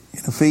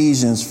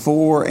Ephesians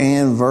 4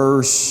 and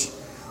verse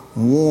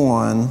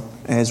 1,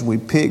 as we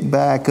pick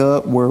back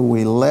up where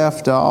we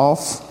left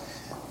off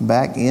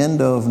back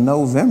end of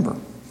November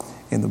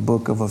in the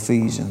book of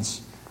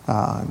Ephesians.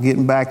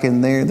 Getting back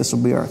in there, this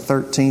will be our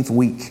 13th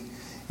week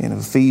in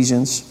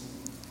Ephesians.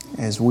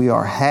 As we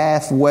are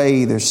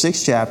halfway, there's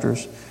 6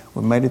 chapters.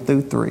 We made it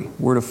through 3.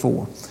 We're to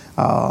 4.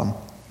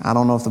 I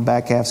don't know if the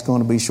back half's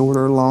going to be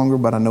shorter or longer,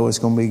 but I know it's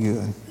going to be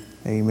good.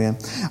 Amen.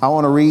 I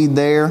want to read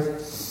there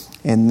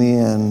and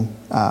then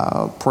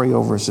pray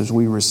over us as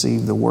we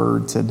receive the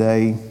word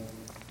today.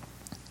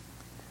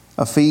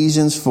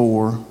 Ephesians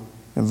 4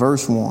 and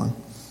verse 1.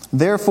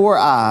 Therefore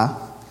I,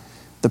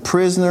 the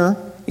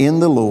prisoner in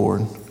the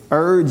Lord,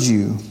 urge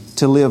you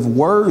to live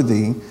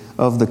worthy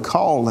of the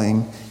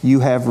calling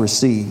you have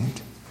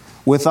received,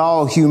 with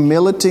all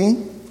humility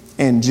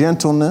and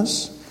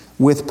gentleness,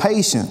 with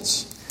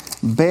patience,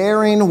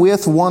 bearing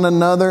with one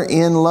another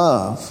in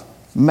love,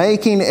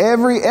 making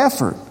every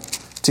effort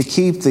to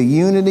keep the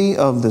unity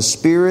of the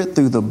Spirit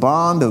through the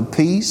bond of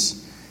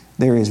peace.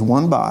 There is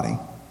one body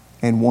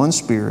and one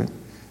Spirit,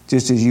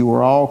 just as you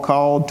were all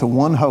called to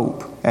one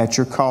hope at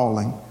your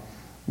calling,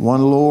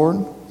 one Lord,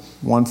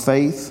 one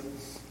faith,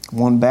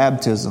 one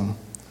baptism,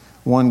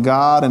 one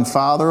God and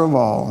Father of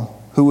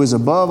all, who is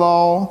above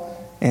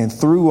all and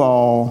through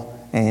all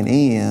and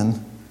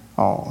in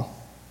all.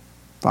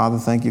 Father,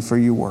 thank you for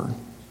your word.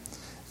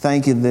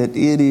 Thank you that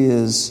it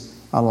is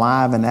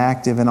alive and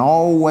active and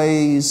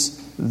always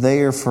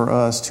there for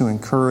us to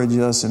encourage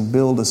us and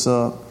build us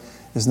up.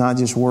 It's not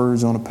just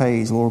words on a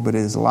page, Lord, but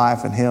it is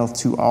life and health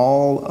to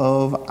all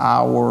of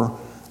our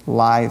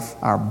life,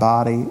 our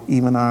body,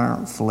 even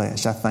our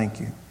flesh. I thank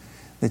you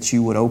that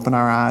you would open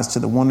our eyes to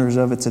the wonders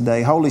of it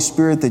today. Holy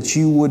Spirit, that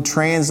you would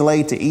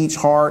translate to each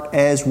heart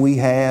as we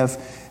have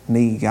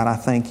need. God, I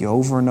thank you.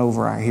 Over and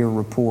over I hear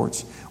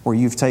reports where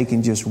you've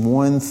taken just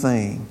one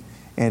thing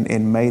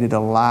and made it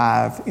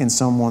alive in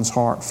someone's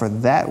heart for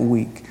that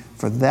week,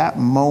 for that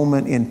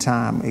moment in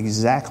time,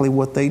 exactly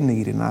what they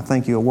needed. And I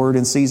thank you, a word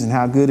in season,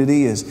 how good it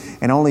is.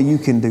 And only you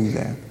can do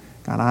that.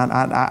 God,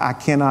 I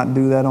cannot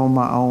do that on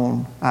my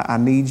own. I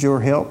need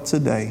your help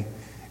today,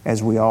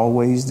 as we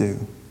always do.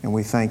 And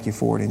we thank you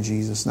for it in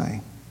Jesus'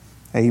 name.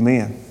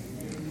 Amen.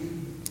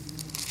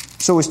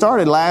 So we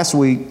started last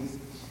week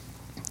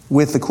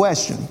with the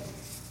question.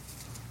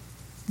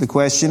 The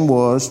question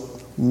was,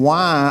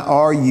 why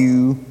are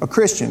you a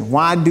Christian?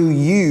 Why do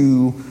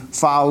you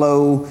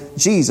follow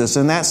Jesus?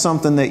 And that's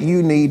something that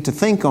you need to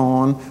think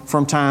on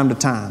from time to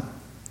time.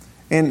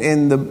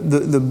 And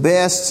the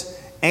best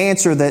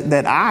answer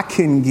that I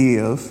can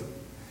give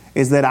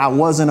is that I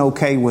wasn't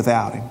okay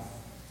without him.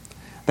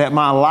 That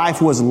my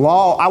life was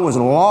I was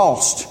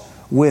lost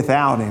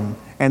without him.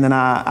 And then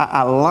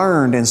I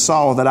learned and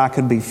saw that I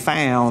could be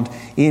found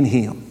in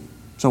him.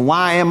 So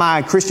why am I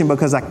a Christian?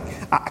 Because I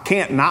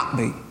can't not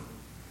be.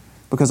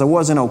 Because I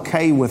wasn't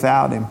okay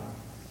without him.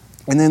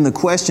 And then the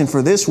question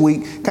for this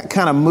week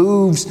kind of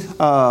moves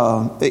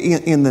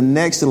in the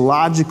next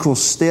logical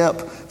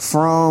step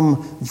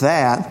from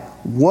that.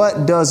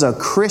 What does a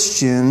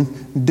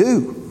Christian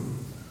do?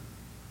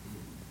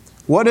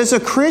 What does a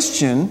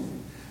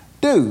Christian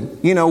do?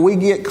 You know, we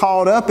get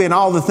caught up in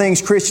all the things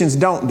Christians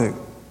don't do.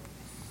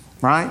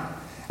 Right?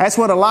 That's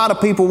what a lot of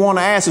people want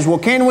to ask is, well,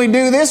 can we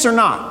do this or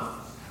not?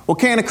 Well,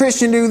 can a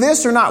Christian do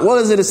this or not? Well,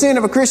 is it a sin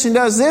if a Christian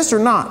does this or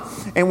not?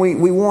 And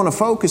we want to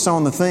focus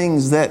on the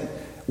things that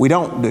we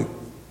don't do.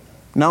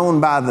 Known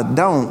by the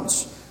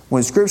don'ts,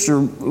 when Scripture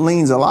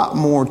leans a lot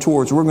more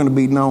towards we're going to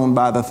be known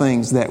by the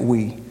things that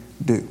we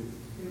do.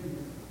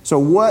 So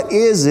what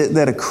is it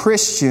that a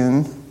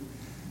Christian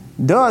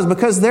does?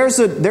 Because there's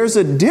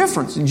a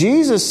difference.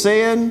 Jesus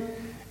said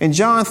in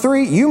John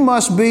 3, you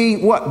must be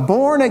what?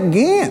 Born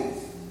again.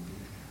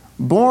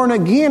 Born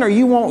again or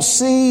you won't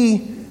see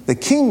the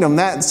kingdom.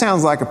 That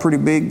sounds like a pretty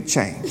big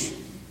change.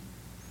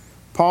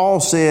 Paul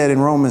said in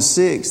Romans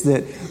 6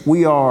 that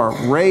we are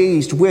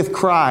raised with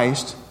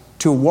Christ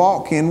to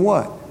walk in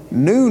what?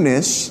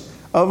 Newness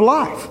of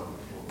life.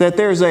 That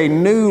there's a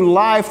new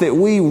life that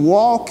we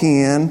walk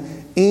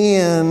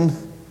in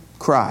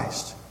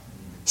Christ.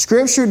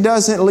 Scripture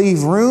doesn't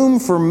leave room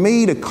for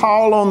me to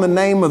call on the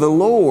name of the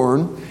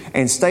Lord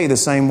and stay the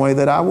same way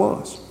that I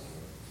was.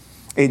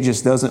 It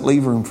just doesn't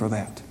leave room for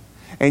that.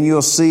 And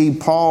you'll see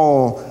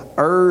Paul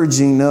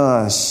urging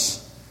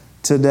us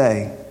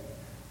today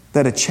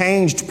that a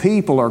changed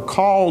people are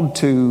called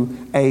to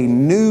a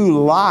new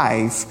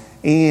life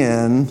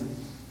in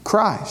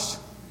Christ.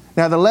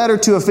 Now, the letter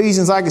to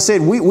Ephesians, like I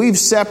said, we've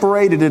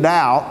separated it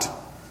out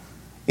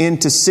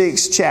into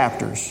 6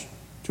 chapters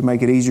to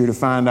make it easier to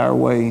find our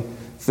way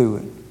through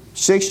it.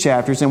 6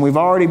 chapters, and we've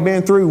already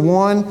been through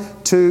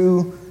 1,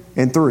 2,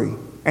 and 3.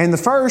 And the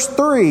first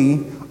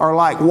 3 are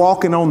like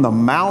walking on the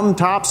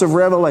mountaintops of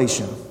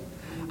Revelation.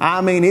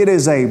 I mean, it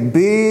is a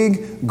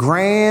big,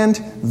 grand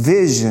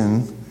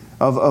vision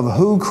of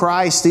who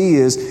Christ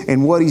is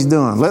and what He's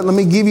done. Let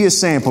me give you a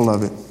sample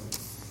of it.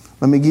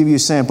 Let me give you a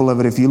sample of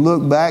it. If you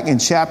look back in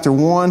chapter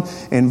 1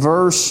 and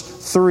verse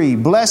 3.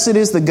 Blessed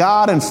is the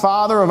God and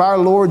Father of our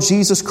Lord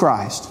Jesus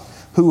Christ,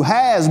 who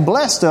has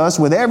blessed us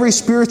with every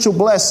spiritual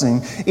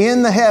blessing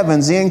in the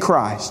heavens in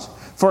Christ.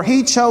 For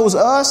He chose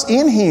us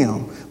in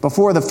Him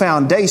before the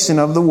foundation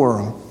of the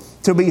world,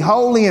 to be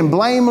holy and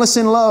blameless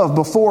in love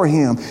before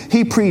Him.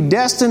 He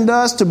predestined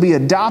us to be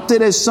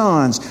adopted as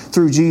sons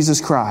through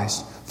Jesus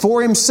Christ,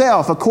 for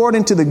Himself,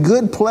 according to the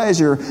good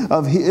pleasure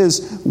of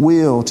His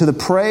will, to the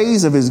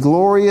praise of His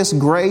glorious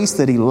grace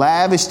that He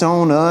lavished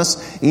on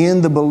us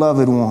in the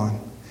Beloved One.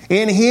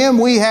 In Him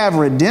we have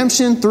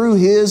redemption through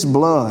His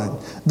blood,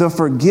 the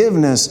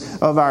forgiveness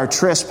of our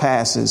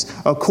trespasses,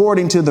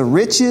 according to the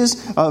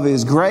riches of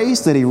His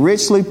grace that He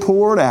richly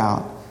poured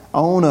out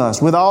on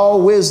us with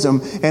all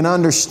wisdom and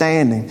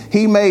understanding.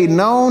 He made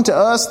known to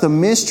us the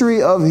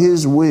mystery of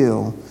His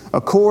will,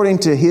 according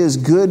to His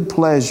good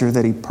pleasure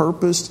that He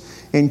purposed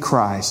in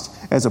Christ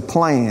as a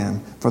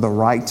plan for the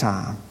right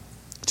time,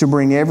 to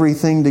bring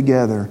everything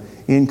together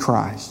in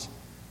Christ,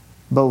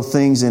 both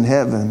things in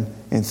heaven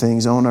and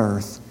things on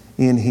earth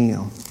in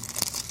Him.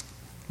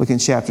 Look in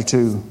chapter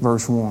 2,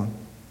 verse 1.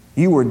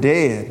 You were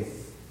dead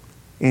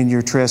in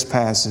your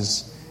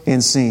trespasses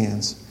and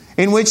sins,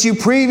 in which you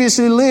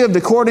previously lived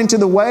according to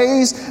the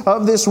ways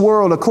of this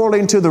world,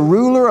 according to the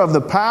ruler of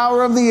the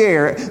power of the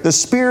air, the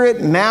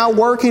spirit now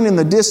working in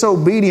the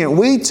disobedient.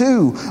 We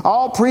too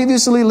all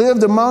previously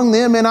lived among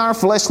them in our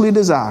fleshly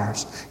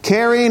desires,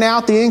 carrying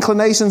out the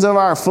inclinations of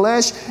our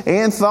flesh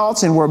and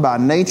thoughts, and were by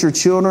nature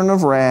children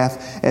of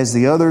wrath, as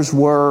the others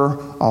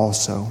were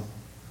also.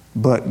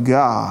 But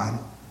God,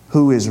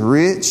 who is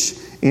rich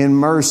in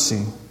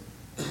mercy,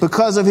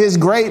 because of His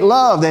great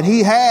love that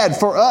He had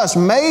for us,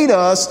 made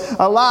us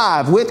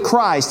alive with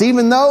Christ.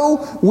 Even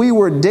though we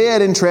were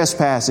dead in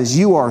trespasses,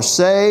 you are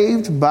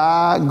saved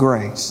by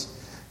grace.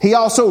 He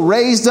also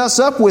raised us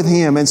up with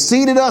Him and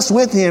seated us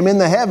with Him in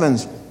the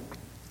heavens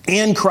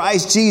in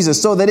Christ Jesus,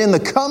 so that in the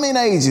coming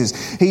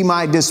ages He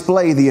might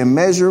display the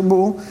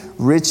immeasurable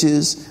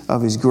riches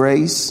of His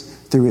grace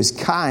through His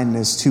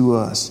kindness to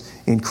us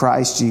in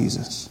Christ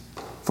Jesus.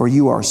 For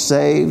you are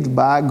saved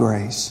by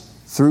grace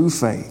through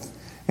faith.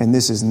 And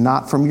this is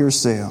not from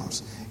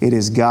yourselves. It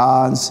is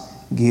God's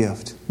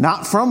gift,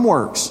 not from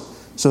works,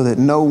 so that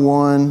no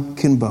one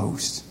can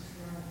boast.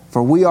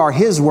 For we are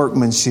His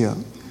workmanship,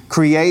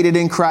 created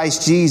in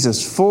Christ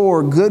Jesus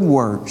for good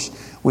works,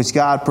 which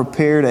God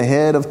prepared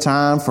ahead of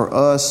time for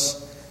us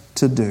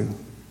to do.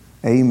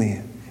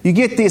 Amen. You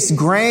get this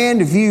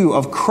grand view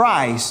of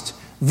Christ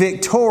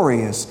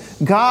victorious,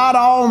 God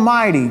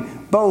Almighty,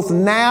 both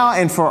now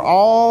and for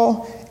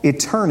all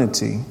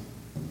eternity.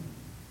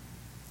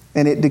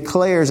 And it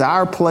declares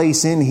our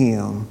place in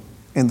Him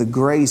and the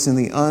grace and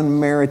the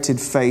unmerited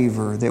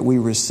favor that we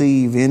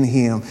receive in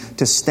Him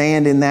to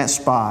stand in that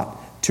spot,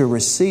 to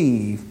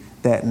receive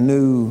that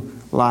new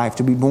life,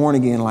 to be born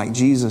again like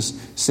Jesus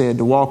said,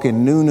 to walk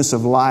in newness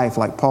of life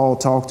like Paul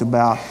talked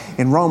about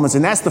in Romans.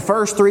 And that's the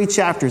first 3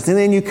 chapters. And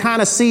then you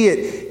kind of see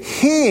it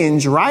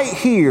hinge right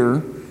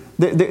here.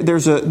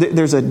 There's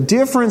a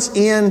difference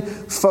in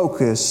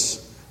focus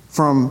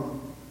from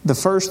the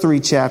first 3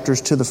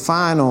 chapters to the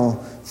final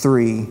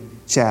 3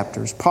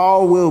 chapters.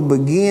 Paul will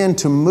begin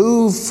to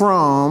move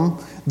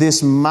from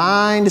this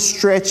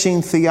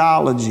mind-stretching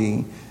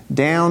theology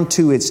down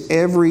to its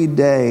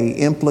everyday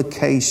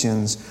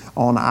implications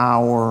on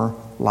our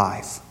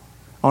life,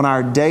 on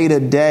our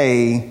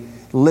day-to-day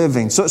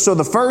living. So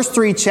the first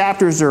 3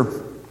 chapters are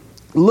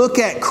look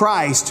at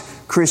Christ,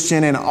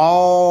 Christian, and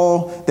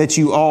all that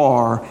you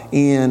are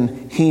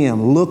in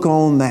Him. Look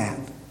on that.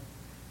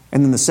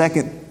 And then the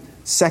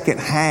second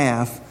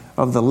half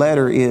of the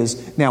letter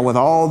is, now with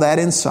all that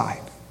in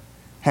sight,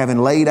 having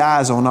laid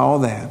eyes on all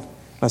that,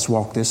 let's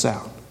walk this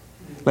out.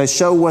 Let's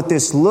show what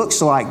this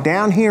looks like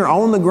down here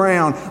on the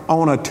ground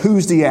on a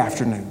Tuesday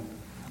afternoon.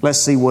 Let's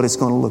see what it's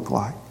going to look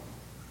like.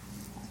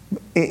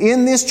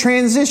 In this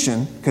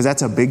transition, because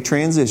that's a big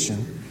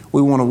transition,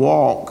 we want to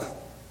walk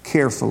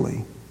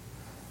carefully.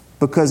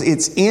 Because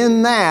it's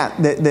in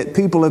that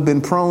people have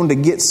been prone to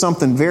get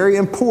something very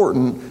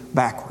important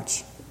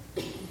backwards.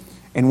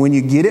 And when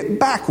you get it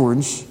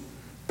backwards,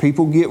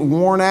 people get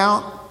worn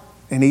out,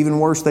 and even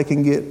worse, they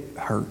can get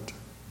hurt.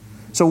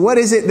 So what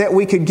is it that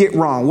we could get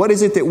wrong? What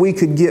is it that we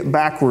could get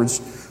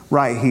backwards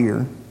right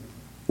here?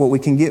 What we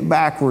can get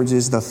backwards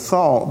is the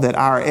thought that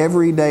our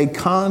everyday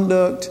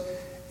conduct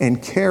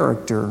and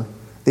character,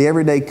 the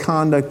everyday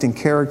conduct and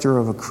character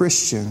of a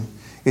Christian,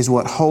 is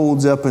what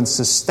holds up and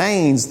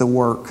sustains the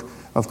work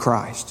of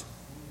Christ.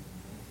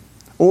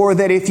 Or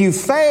that if you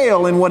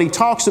fail in what he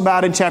talks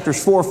about in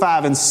chapters 4,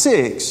 5, and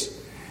 6,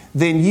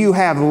 then you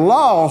have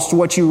lost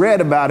what you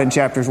read about in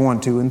chapters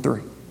 1, 2, and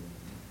 3.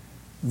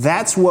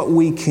 That's what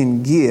we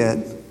can get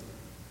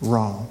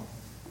wrong.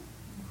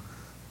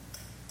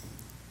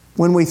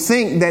 When we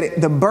think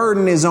that the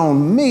burden is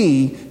on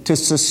me to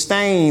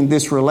sustain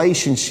this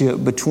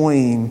relationship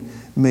between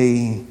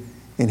me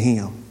and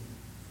Him.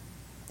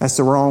 That's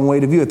the wrong way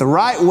to view it. The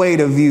right way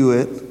to view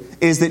it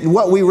is that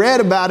what we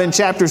read about in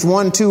chapters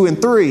 1, 2, and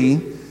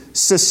 3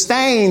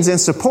 sustains and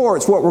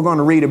supports what we're going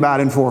to read about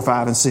in 4,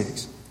 5, and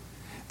 6.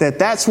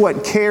 That's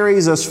what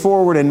carries us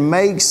forward and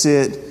makes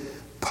it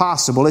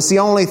possible. It's the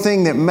only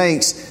thing that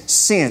makes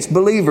sense.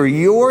 Believer,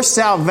 your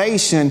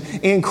salvation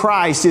in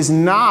Christ is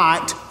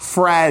not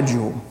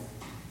fragile.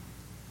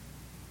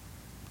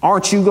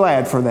 Aren't you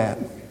glad for that?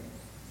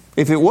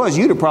 If it was,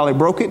 you'd have probably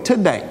broke it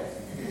today.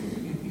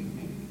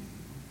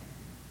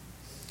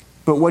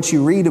 But what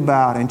you read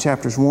about in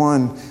chapters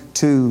 1,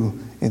 2,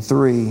 and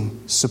 3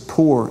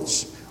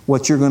 supports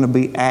what you're going to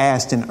be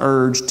asked and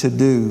urged to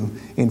do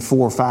in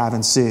 4, 5,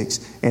 and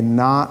 6, and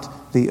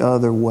not the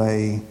other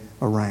way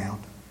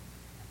around.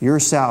 Your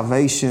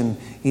salvation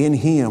in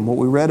Him, what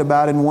we read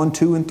about in 1,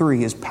 2, and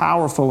 3, is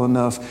powerful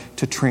enough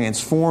to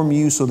transform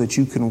you so that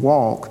you can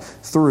walk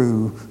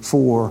through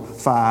 4,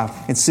 5,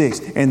 and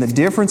 6. And the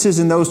differences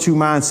in those two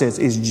mindsets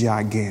is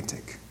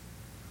gigantic.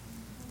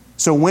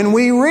 So when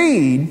we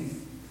read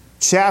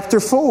chapter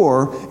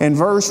 4 and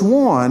verse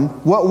 1,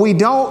 what we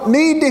don't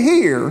need to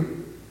hear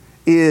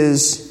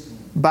is,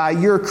 by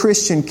your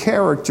Christian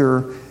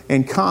character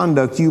and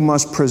conduct, you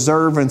must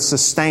preserve and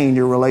sustain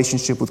your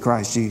relationship with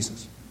Christ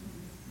Jesus.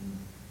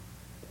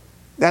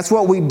 That's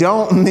what we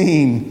don't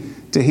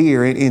need to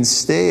hear.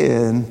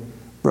 Instead,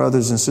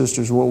 brothers and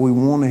sisters, what we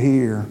want to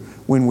hear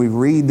when we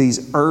read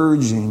these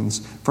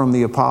urgings from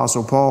the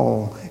Apostle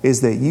Paul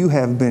is that you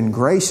have been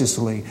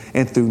graciously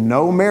and through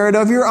no merit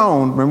of your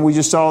own, remember we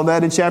just saw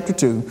that in chapter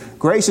 2,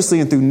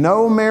 graciously and through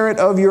no merit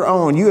of your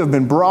own, you have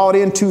been brought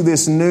into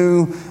this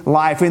new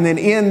life. And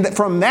then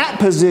from that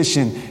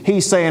position,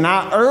 he's saying,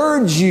 I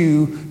urge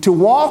you to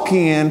walk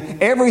in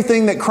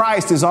everything that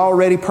Christ has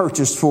already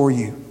purchased for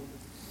you.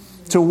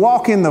 To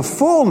walk in the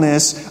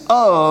fullness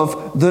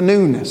of the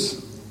newness.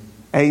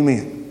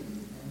 Amen.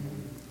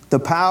 The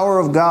power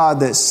of God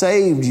that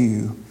saved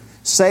you,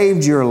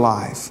 saved your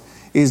life,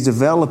 is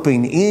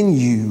developing in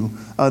you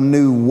a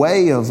new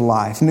way of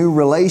life, new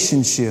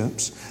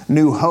relationships,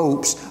 new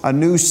hopes, a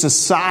new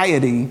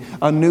society,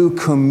 a new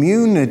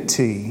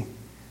community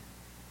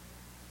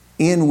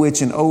in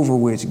which and over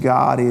which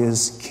God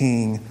is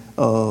King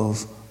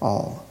of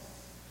all.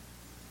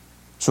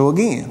 So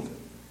again,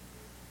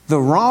 the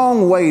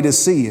wrong way to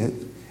see it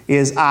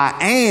is I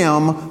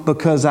am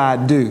because I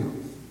do.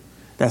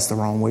 That's the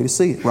wrong way to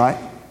see it, right?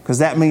 Because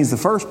that means the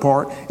first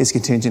part is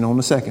contingent on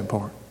the second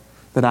part.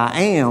 That I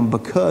am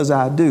because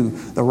I do.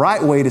 The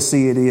right way to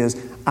see it is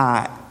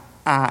I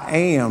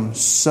am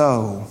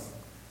so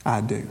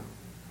I do.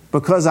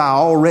 Because I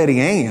already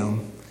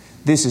am,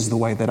 this is the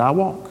way that I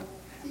walk.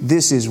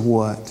 This is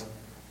what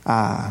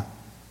I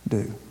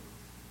do.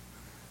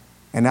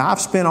 And now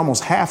I've spent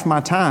almost half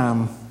my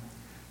time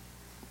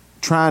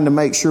trying to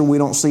make sure we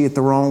don't see it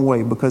the wrong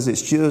way, because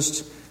it's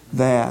just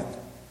that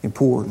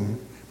important.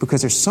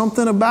 Because there's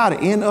something about it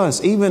in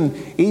us.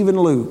 Even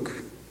Luke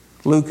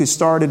has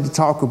started to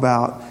talk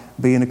about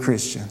being a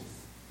Christian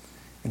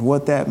and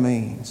what that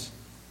means.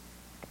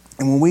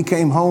 And when we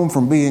came home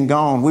from being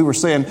gone, we were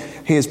saying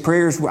his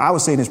prayers. I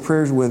was saying his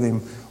prayers with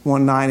him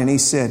one night, and he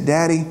said,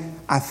 Daddy,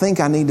 I think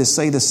I need to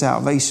say the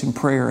salvation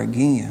prayer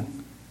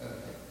again.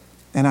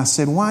 And I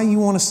said, why do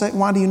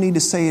you need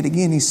to say it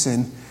again? He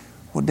said,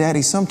 well,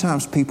 Daddy,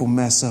 sometimes people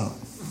mess up.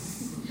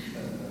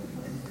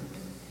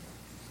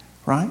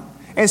 Right?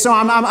 And so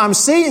I'm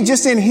seeing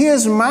just in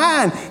his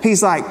mind,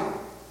 he's like,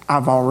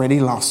 I've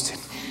already lost it.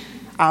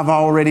 I've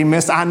already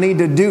missed. I need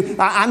to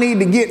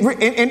get,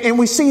 and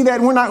we see that.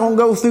 We're not going to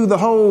go through the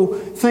whole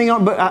thing.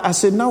 But I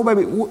said, no,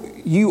 baby,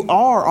 you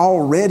are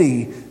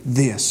already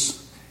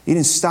this. You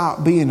didn't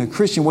stop being a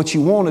Christian. What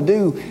you want to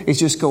do is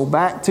just go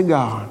back to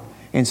God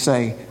and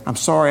say, I'm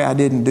sorry I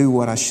didn't do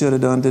what I should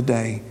have done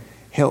today.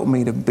 Help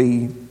me to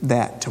be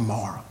that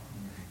tomorrow.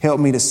 Help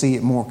me to see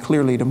it more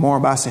clearly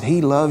tomorrow. But I said,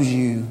 He loves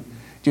you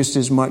just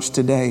as much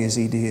today as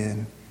He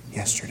did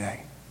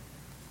yesterday.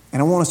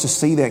 And I want us to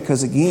see that,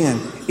 because again,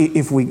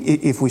 if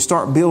we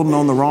start building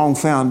on the wrong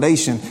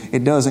foundation,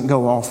 it doesn't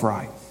go off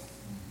right.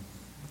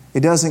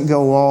 It doesn't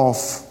go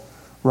off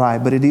right,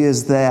 but it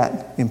is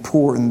that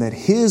important that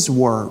His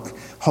work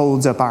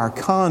holds up our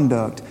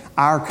conduct.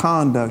 Our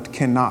conduct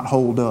cannot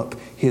hold up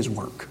His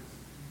work.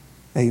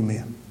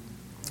 Amen.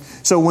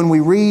 So when we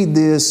read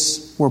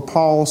this, where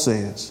Paul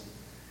says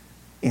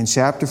in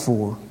chapter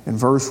 4 and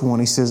verse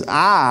 1, he says,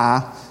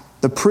 I,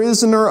 the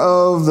prisoner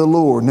of the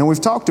Lord. Now we've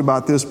talked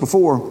about this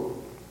before.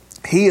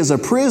 He is a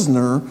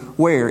prisoner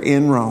where?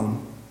 In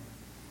Rome.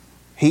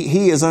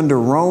 He is under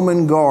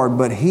Roman guard,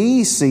 but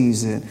he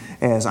sees it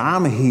as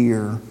I'm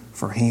here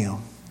for Him.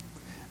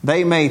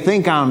 They may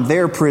think I'm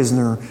their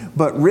prisoner,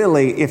 but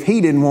really, if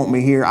He didn't want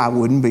me here, I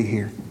wouldn't be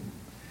here.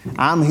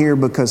 I'm here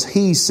because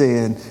He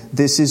said,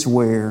 this is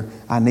where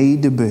I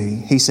need to be.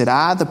 He said,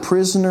 I, the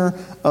prisoner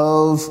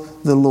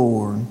of the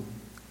Lord,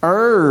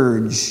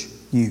 urge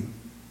you.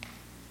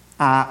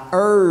 I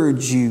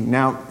urge you.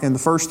 Now, in the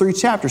first 3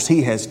 chapters,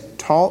 he has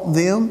taught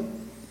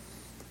them.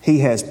 He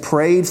has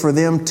prayed for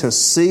them to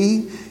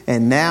see.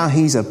 And now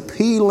he's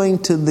appealing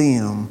to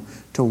them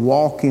to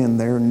walk in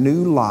their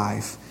new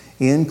life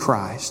in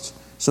Christ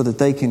so that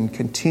they can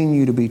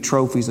continue to be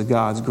trophies of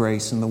God's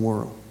grace in the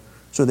world.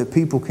 So that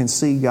people can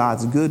see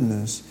God's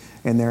goodness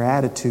in their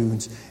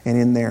attitudes and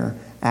in their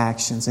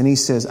actions. And he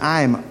says,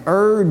 I am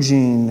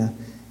urging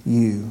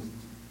you.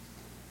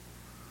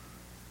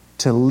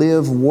 To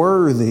live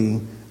worthy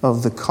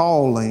of the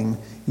calling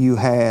you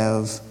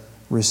have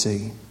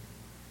received.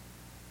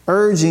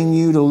 Urging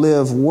you to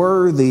live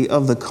worthy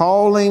of the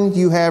calling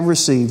you have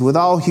received, with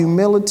all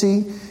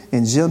humility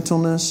and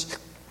gentleness,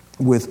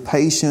 with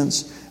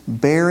patience,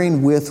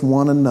 bearing with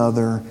one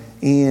another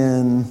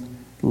in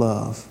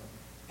love.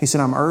 He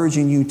said, I'm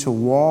urging you to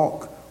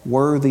walk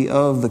worthy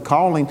of the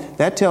calling.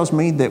 That tells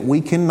me that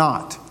we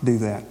cannot do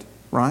that,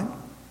 right?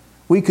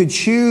 We could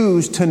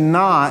choose to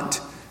not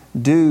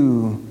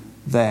do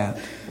that.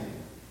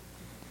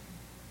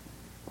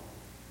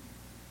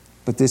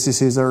 But this is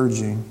his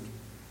urging,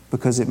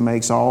 because it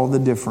makes all the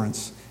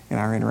difference in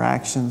our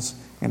interactions,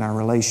 in our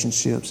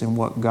relationships, in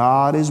what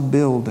God is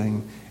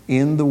building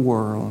in the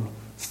world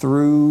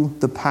through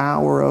the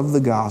power of the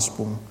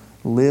gospel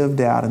lived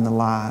out in the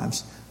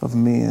lives of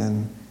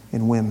men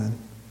and women.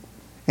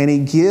 And he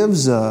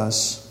gives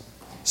us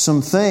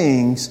some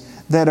things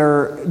that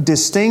are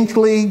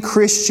distinctly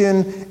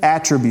Christian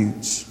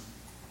attributes.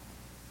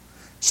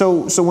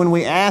 So when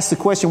we ask the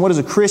question, what does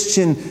a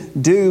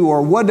Christian do,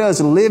 or what does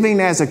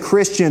living as a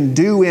Christian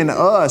do in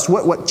us?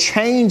 What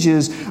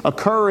changes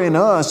occur in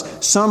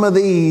us? Some of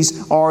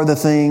these are the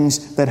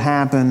things that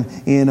happen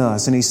in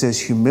us. And he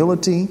says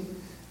humility,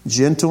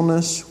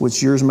 gentleness,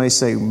 which yours may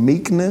say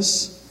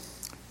meekness,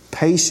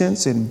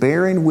 patience, and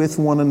bearing with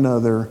one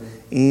another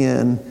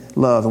in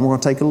love. And we're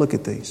going to take a look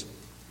at these.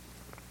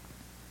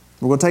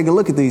 We're going to take a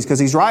look at these because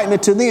he's writing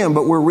it to them,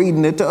 but we're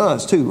reading it to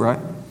us too, right?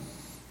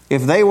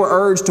 If they were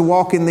urged to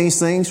walk in these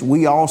things,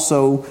 we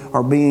also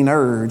are being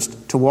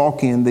urged to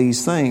walk in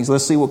these things.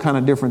 Let's see what kind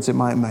of difference it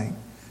might make.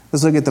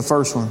 Let's look at the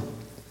first one.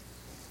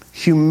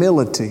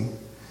 Humility.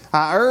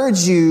 I urge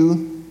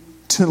you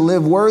to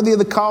live worthy of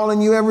the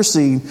calling you have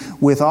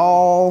received with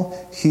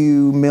all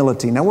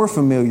humility. Now, we're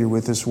familiar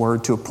with this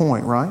word to a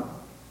point, right?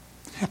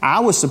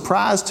 I was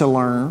surprised to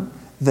learn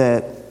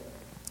that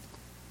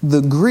the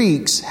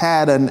Greeks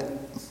had an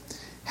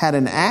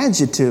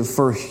adjective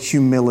for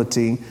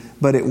humility,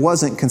 but it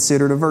wasn't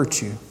considered a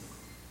virtue.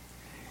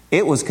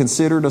 It was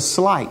considered a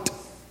slight.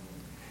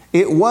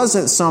 It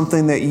wasn't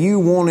something that you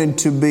wanted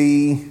to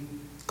be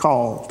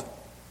called.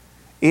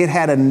 It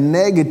had a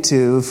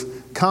negative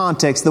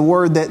context, the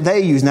word that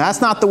they used. Now,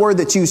 that's not the word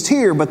that's used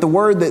here, but the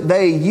word that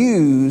they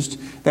used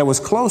that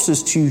was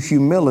closest to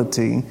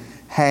humility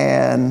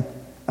had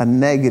a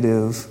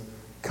negative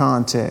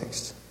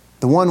context.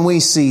 The one we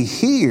see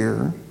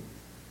here,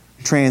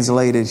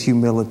 translated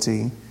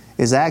humility,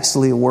 is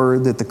actually a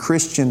word that the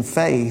Christian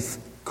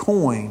faith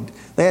coined.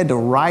 They had to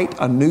write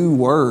a new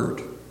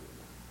word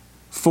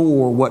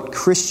for what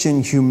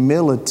Christian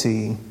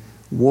humility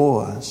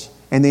was.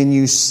 And then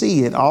you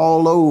see it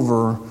all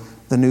over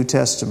the New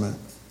Testament.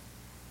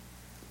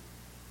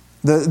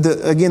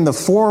 Again, the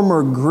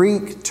former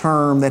Greek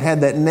term that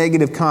had that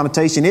negative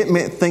connotation, it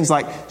meant things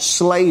like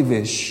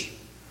slavish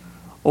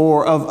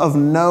or of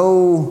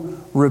no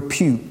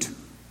repute.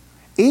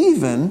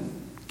 Even,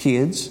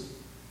 kids,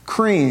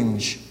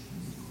 cringe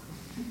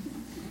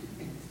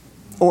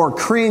or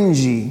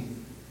cringy.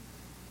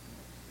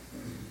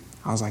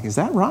 I was like, is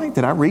that right?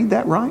 Did I read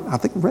that right? I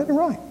think I read it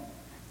right.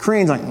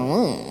 Cringe,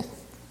 like,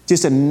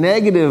 just a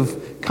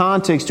negative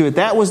context to it.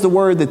 That was the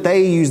word that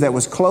they used that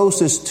was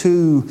closest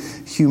to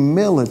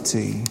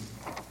humility.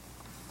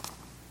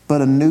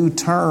 But a new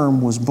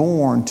term was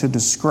born to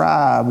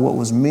describe what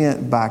was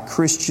meant by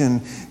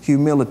Christian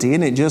humility.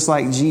 Isn't it just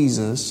like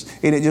Jesus?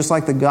 Isn't it just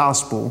like the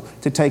gospel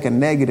to take a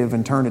negative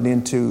and turn it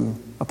into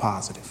a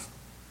positive?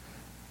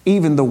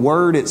 Even the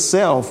word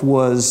itself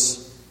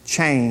was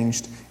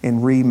changed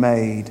and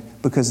remade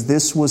because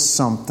this was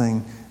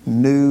something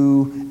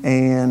new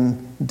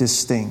and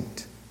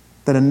distinct.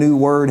 That a new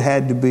word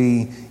had to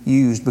be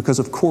used because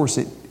of course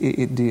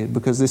it did,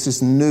 because this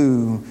is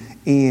new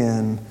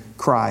in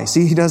Christ.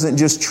 He doesn't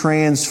just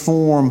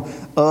transform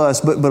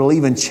us, but will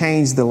even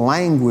change the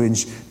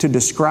language to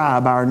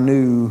describe our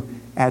new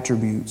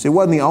attributes. It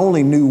wasn't the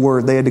only new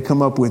word they had to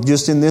come up with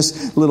just in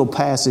this little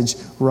passage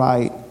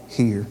right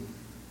here.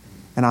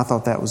 And I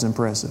thought that was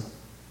impressive.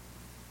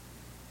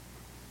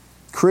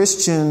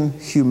 Christian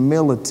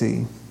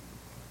humility,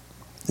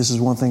 this is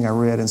one thing I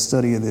read in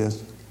study of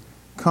this,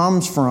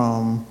 comes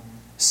from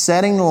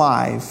setting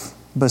life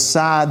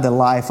beside the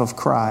life of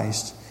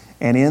Christ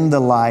and in the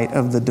light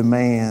of the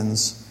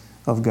demands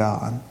of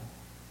God.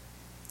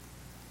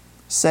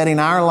 Setting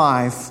our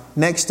life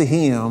next to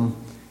Him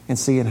and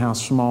seeing how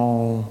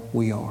small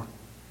we are.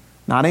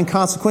 Not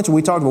inconsequential.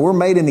 We talked about we're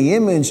made in the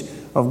image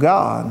of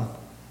God,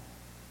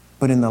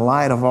 but in the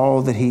light of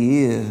all that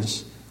He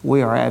is,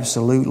 we are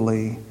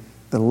absolutely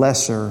the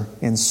lesser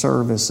in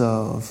service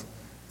of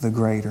the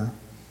greater.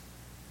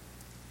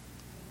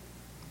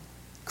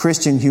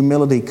 Christian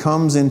humility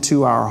comes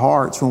into our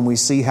hearts when we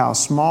see how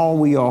small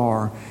we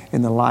are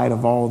in the light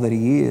of all that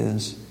He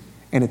is,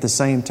 and at the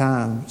same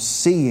time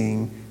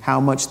seeing how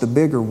much the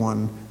bigger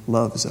one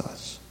loves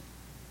us,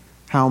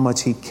 how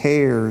much He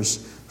cares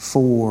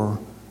for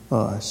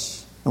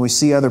us. And we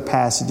see other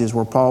passages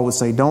where Paul would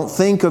say, don't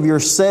think of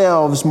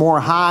yourselves more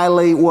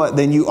highly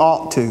than you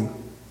ought to.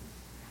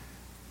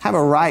 Have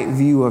a right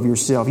view of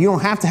yourself. You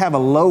don't have to have a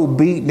low,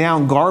 beat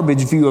down,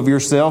 garbage view of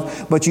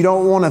yourself, but you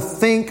don't want to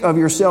think of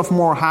yourself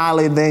more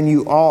highly than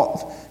you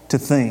ought to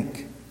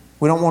think.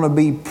 We don't want to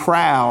be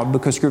proud,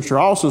 because Scripture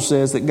also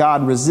says that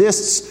God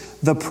resists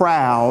the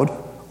proud,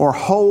 or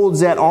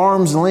holds at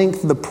arm's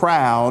length the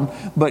proud,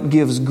 but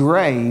gives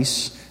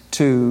grace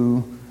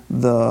to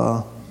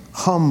the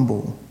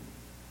humble.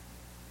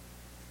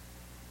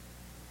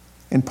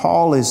 And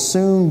Paul is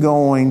soon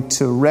going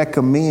to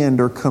recommend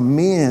or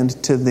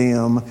commend to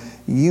them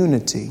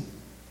unity.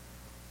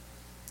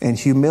 And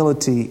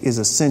humility is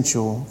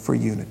essential for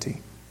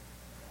unity,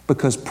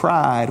 because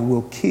pride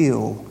will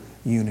kill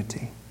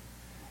unity.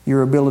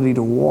 Your ability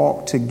to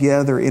walk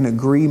together in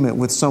agreement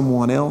with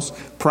someone else,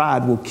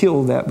 pride will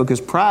kill that, because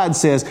pride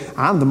says,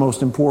 I'm the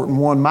most important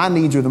one. My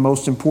needs are the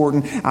most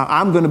important.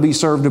 I'm going to be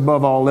served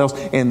above all else.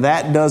 And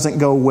that doesn't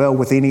go well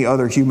with any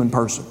other human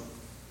person.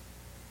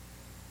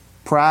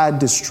 Pride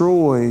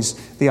destroys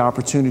the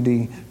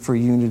opportunity for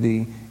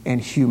unity,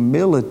 and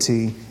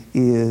humility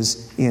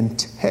is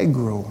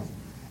integral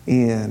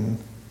in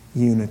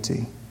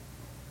unity.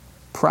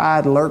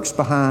 Pride lurks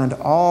behind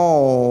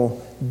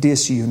all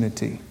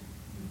disunity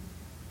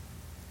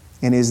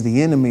and is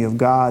the enemy of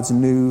God's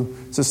new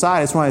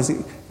society. That's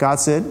why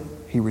God said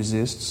He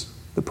resists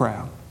the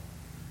proud,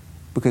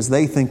 because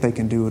they think they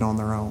can do it on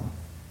their own.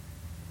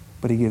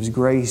 But He gives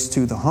grace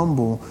to the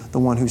humble, the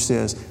one who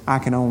says, I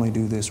can only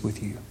do this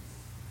with you.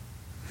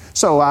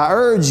 So I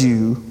urge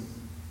you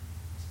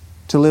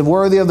to live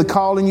worthy of the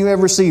calling you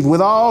have received,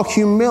 with all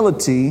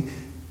humility,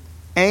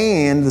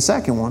 and the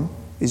second one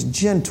is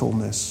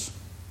gentleness.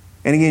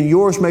 And again,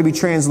 yours may be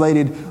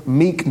translated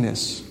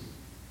meekness.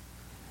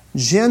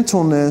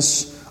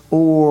 Gentleness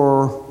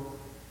or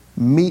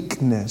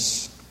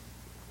meekness.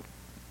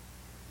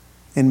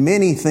 And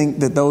many think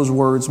that those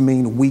words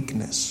mean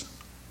weakness.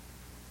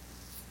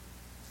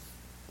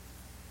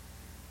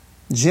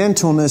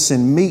 Gentleness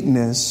and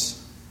meekness.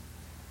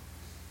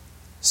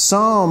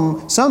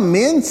 Some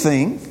men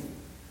think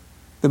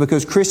that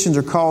because Christians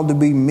are called to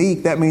be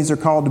meek, that means they're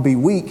called to be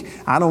weak.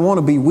 I don't want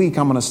to be weak,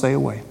 I'm going to stay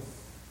away.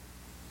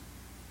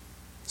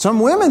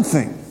 Some women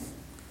think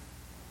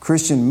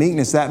Christian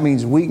meekness, that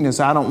means weakness.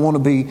 I don't want to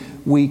be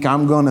weak,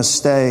 I'm going to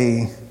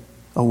stay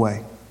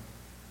away.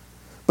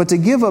 But to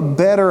give a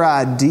better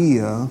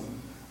idea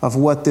of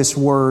what this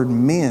word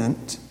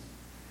meant,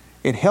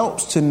 it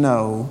helps to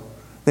know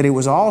that it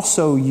was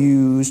also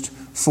used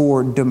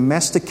for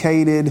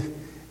domesticated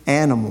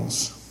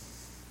animals.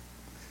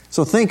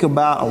 So think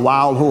about a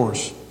wild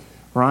horse,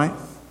 right?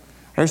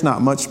 There's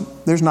not much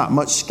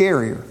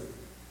scarier,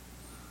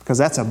 because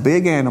that's a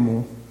big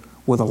animal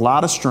with a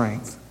lot of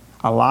strength,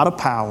 a lot of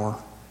power,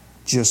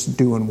 just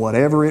doing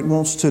whatever it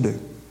wants to do.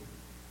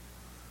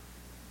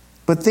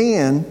 But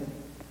then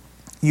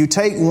you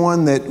take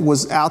one that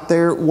was out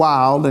there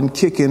wild and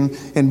kicking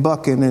and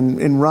bucking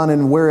and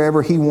running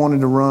wherever he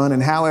wanted to run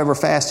and however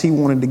fast he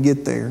wanted to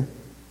get there,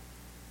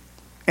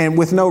 and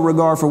with no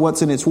regard for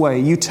what's in its way.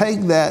 You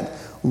take that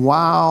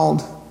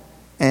wild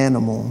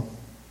animal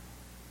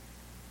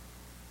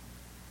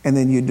and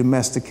then you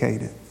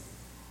domesticate it.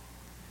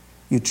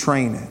 You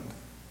train it.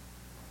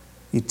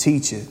 You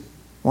teach it.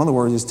 One of the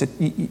words is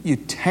you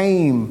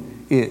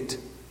tame it,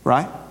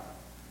 right?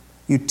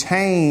 You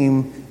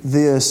tame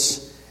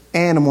this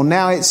animal.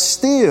 Now it's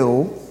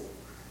still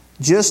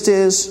just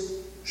as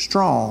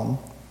strong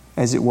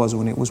as it was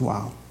when it was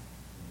wild.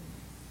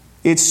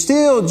 It's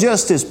still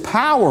just as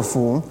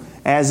powerful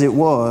as it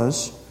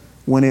was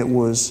when it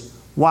was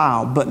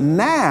wild. But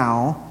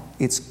now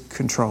it's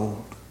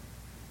controlled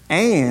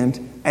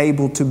and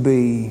able to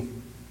be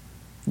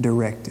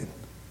directed.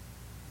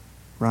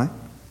 Right?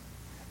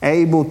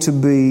 Able to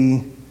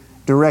be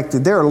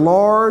directed. There are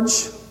large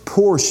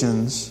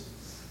portions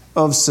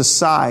of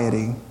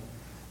society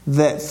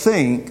that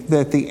think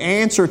that the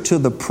answer to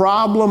the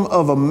problem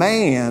of a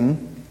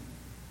man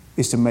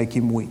is to make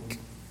him weak.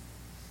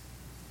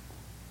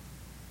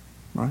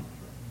 Right?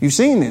 You've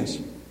seen this.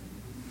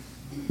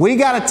 We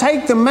got to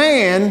take the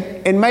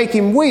man and make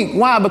him weak.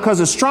 Why?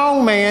 Because a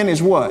strong man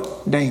is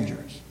what?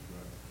 Dangerous.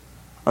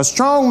 A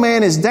strong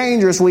man is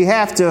dangerous. We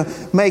have to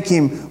make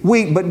him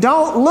weak. But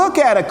don't look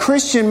at a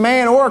Christian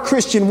man or a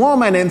Christian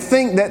woman and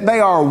think that they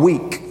are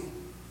weak.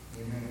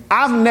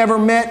 I've never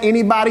met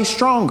anybody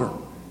stronger.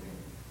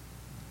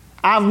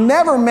 I've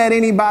never met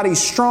anybody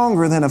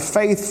stronger than a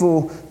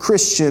faithful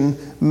Christian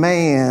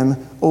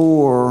man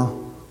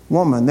or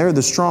woman. They're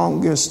the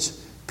strongest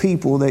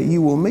people that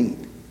you will meet.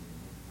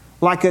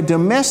 Like a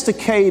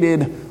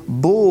domesticated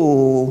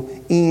bull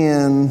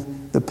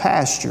in the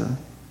pasture.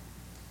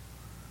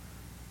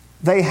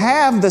 They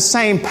have the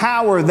same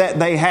power that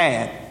they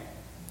had.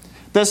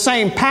 The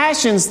same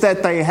passions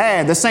that they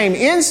had. The same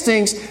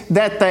instincts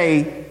that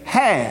they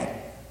had.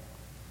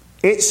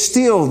 It's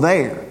still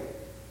there.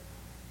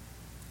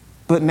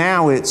 But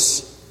now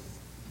it's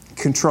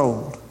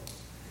controlled.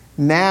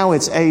 Now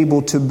it's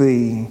able to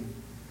be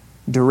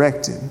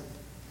directed.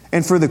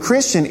 And for the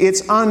Christian,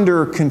 it's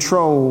under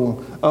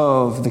control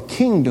of the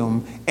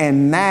kingdom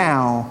and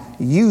now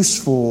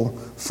useful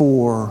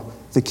for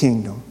the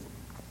kingdom.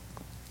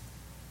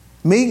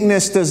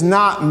 Meekness does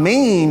not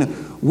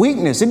mean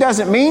weakness. It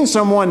doesn't mean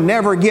someone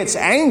never gets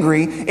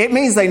angry. It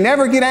means they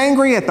never get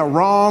angry at the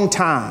wrong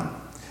time.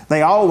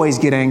 They always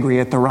get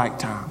angry at the right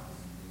time.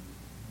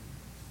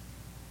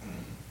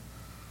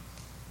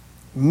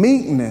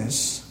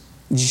 Meekness,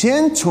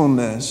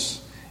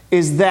 gentleness,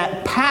 is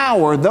that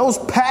power, those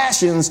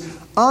passions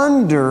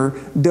under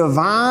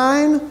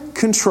divine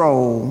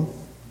control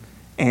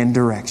and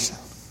direction.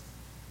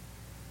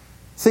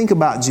 Think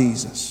about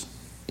Jesus.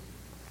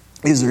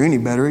 Is there any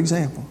better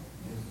example?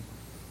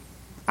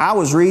 I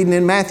was reading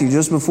in Matthew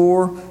just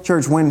before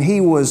church when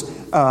he was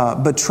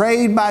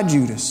betrayed by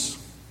Judas.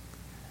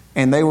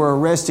 And they were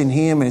arresting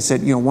him, and it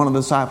said, one of the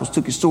disciples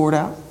took his sword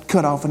out,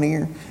 cut off an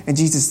ear. And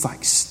Jesus is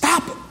like,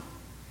 stop it.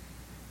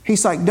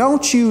 He's like,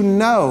 don't you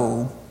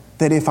know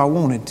that if I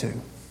wanted to,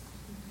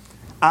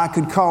 I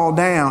could call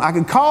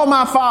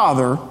my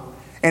Father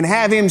and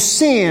have him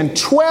send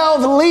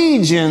 12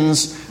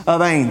 legions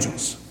of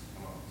angels.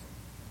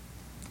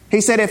 He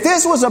said, if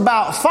this was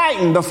about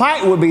fighting, the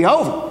fight would be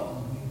over.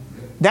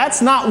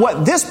 That's not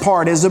what this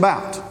part is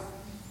about.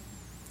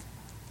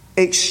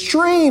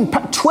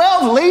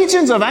 12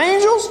 legions of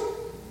angels?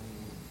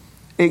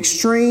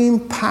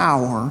 Extreme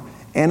power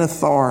and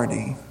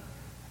authority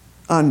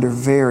under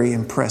very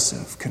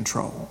impressive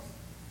control.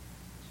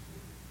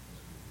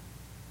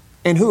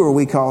 And who are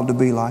we called to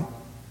be like?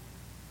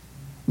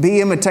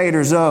 Be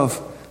imitators of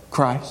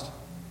Christ.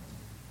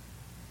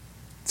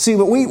 See,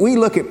 but we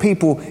look at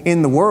people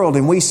in the world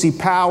and we see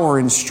power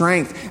and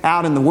strength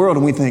out in the world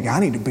and we think, I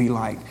need to be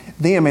like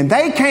them. And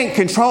they can't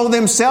control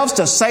themselves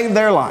to save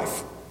their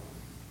life.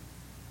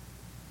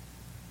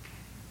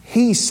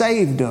 He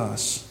saved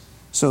us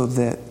so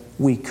that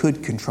we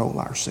could control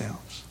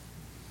ourselves,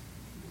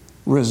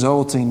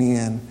 resulting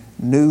in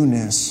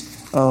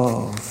newness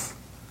of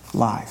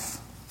life.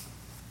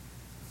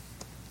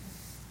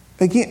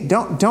 Again,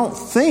 don't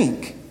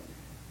think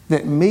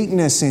that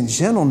meekness and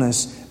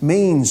gentleness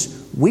means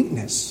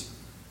weakness.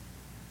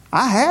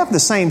 I have the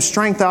same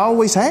strength I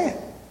always had.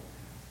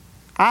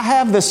 I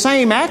have the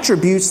same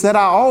attributes that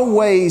I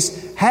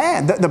always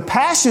had. The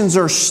passions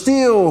are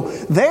still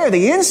there.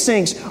 The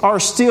instincts are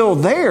still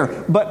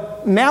there.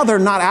 But now they're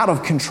not out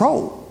of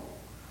control.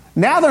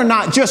 Now they're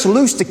not just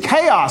loose to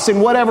chaos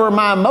and whatever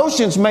my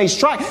emotions may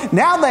strike.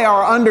 Now they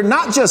are under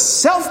not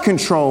just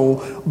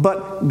self-control,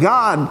 but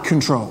God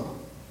control.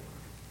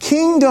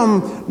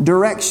 Kingdom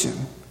direction.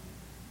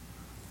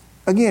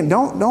 Again,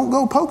 don't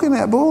go poking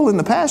that bull in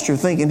the pasture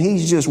thinking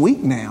he's just weak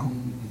now.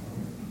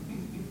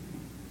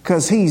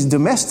 Because he's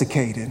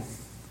domesticated.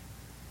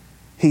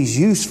 He's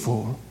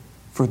useful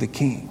for the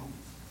king.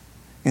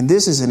 And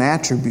this is an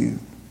attribute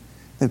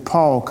that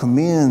Paul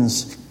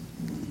commends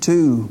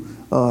to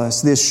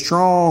us. This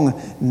strong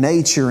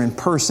nature and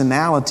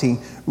personality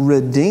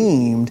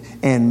redeemed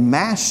and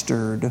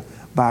mastered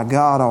by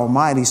God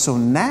Almighty. So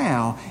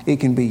now it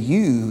can be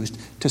used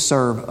to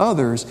serve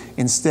others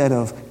instead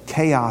of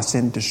chaos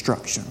and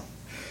destruction.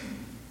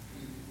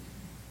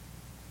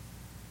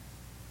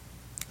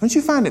 Don't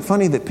you find it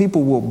funny that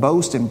people will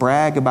boast and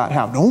brag about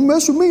how, don't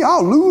mess with me,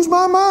 I'll lose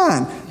my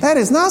mind. That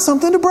is not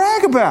something to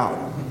brag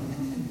about.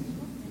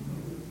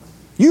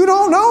 You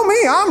don't know me,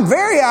 I'm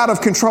very out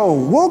of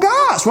control. Well,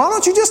 gosh, why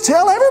don't you just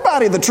tell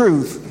everybody the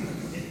truth?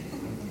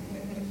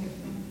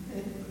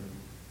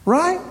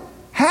 Right?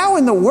 How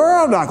in the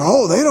world, like,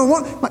 they don't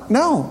want...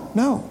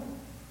 No.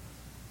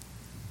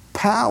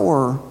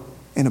 Power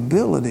and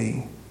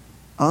ability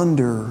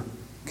under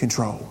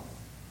control.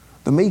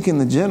 The meek and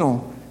the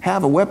gentle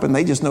have a weapon,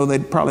 they just know they're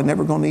probably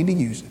never going to need to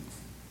use it.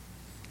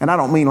 And I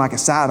don't mean like a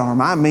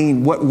sidearm. I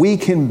mean what we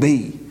can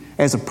be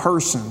as a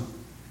person.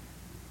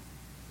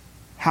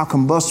 How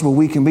combustible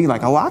we can be.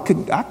 Like,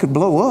 I could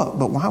blow up,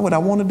 but why would I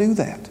want to do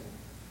that?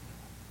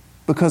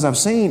 Because I've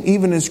seen,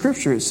 even in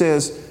Scripture, it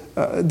says,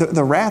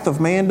 the wrath of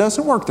man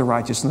doesn't work the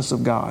righteousness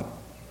of God.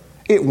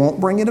 It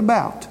won't bring it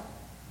about.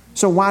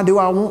 So why do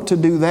I want to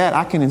do that?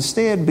 I can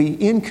instead be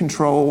in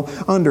control,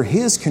 under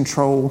His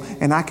control,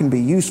 and I can be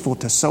useful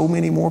to so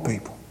many more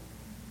people.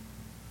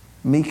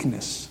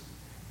 Meekness,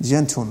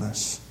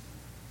 gentleness,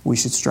 we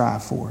should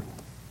strive for it.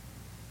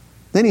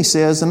 Then he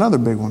says another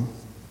big one.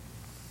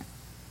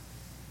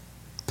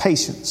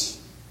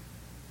 Patience.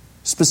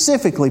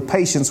 Specifically,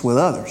 patience with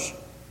others.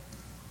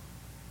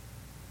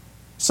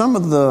 Some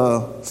of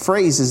the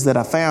phrases that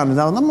I found, and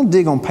I'm going to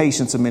dig on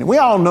patience a minute. We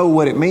all know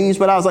what it means,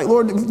 but I was like,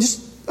 Lord,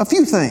 just a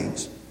few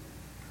things.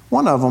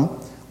 One of them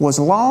was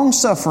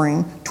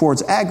long-suffering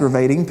towards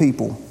aggravating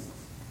people.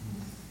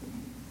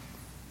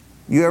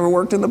 You ever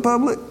worked in the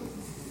public?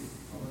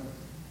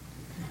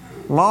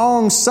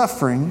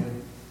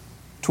 Long-suffering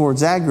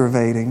towards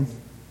aggravating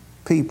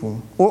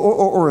people.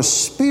 Or a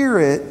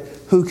spirit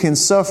who can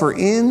suffer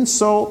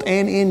insult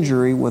and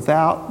injury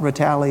without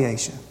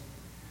retaliation.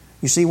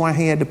 You see why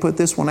he had to put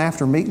this one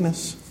after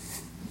meekness?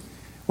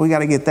 We got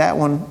to get that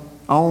one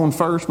on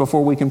first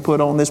before we can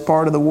put on this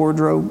part of the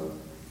wardrobe.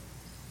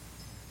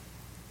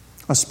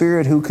 A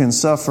spirit who can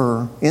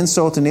suffer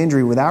insult and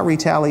injury without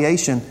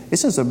retaliation.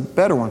 This is a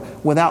better one.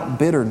 Without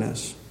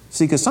bitterness.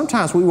 See, because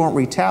sometimes we won't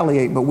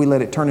retaliate, but we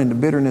let it turn into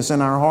bitterness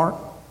in our heart.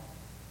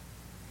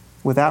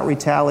 Without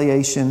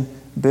retaliation,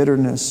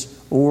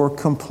 bitterness, or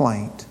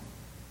complaint,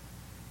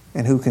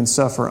 and who can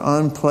suffer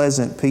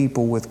unpleasant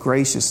people with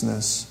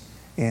graciousness,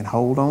 and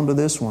hold on to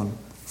this one,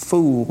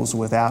 fools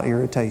without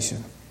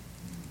irritation.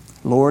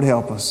 Lord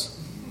help us.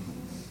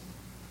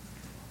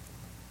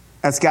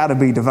 That's got to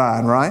be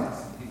divine, right?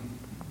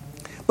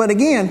 But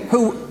again,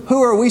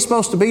 who are we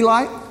supposed to be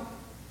like?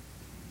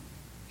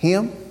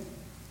 Him.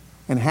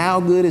 And how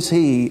good is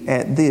He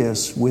at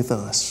this with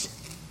us?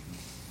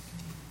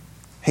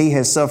 He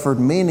has suffered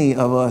many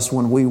of us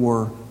when we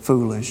were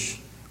foolish,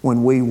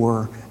 when we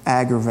were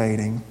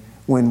aggravating,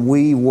 when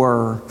we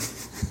were,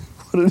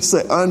 what did it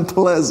say,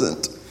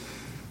 unpleasant.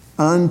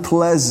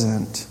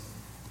 Unpleasant.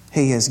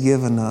 He has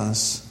given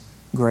us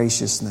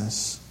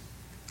graciousness.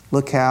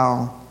 Look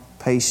how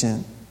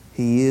patient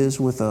He is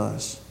with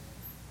us.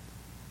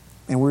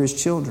 And we're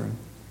His children.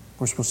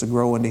 We're supposed to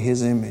grow into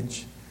His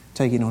image,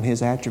 taking on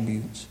His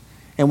attributes.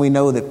 And we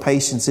know that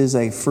patience is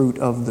a fruit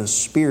of the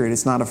Spirit.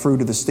 It's not a fruit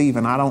of the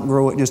Stephen. I don't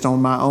grow it just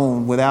on my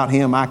own. Without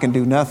Him, I can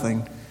do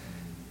nothing.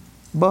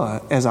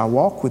 But as I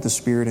walk with the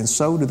Spirit and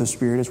sow to the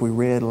Spirit, as we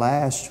read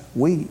last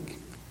week,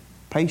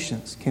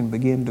 patience can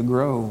begin to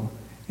grow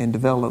and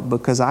develop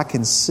because I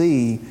can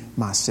see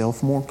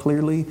myself more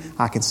clearly.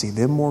 I can see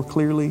them more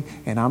clearly.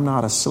 And I'm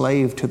not a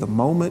slave to the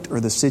moment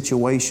or the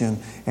situation.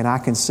 And I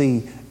can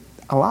see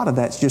a lot of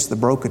that's just the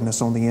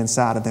brokenness on the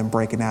inside of them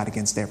breaking out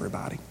against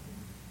everybody.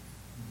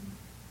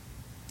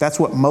 That's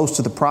what most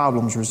of the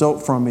problems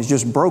result from, is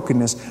just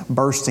brokenness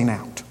bursting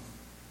out.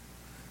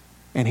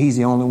 And He's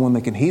the only one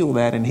that can heal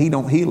that, and He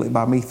don't heal it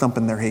by me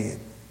thumping their head.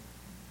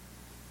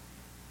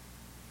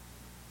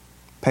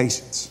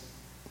 Patience.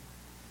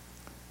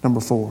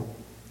 Number 4.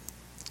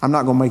 I'm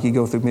not going to make you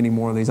go through many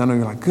more of these. I know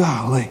you're like,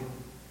 golly.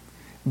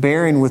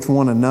 Bearing with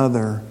one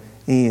another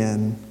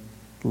in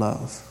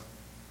love.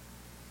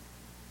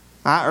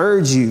 I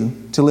urge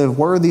you to live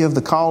worthy of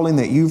the calling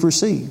that you've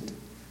received,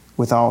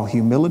 with all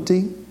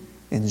humility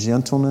and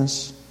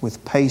gentleness,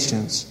 with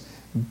patience,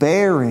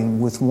 bearing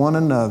with one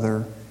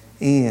another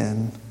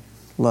in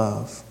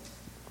love.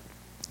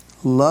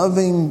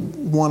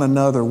 Loving one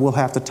another, we'll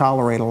have to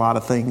tolerate a lot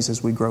of things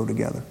as we grow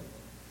together.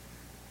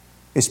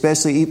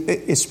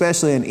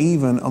 Especially and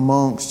even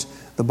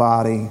amongst the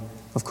body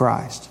of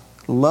Christ.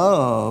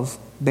 Love,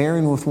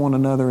 bearing with one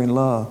another in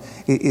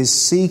love, it is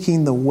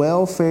seeking the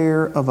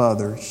welfare of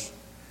others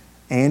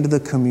and the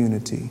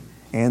community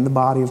and the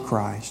body of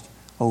Christ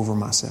over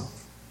myself.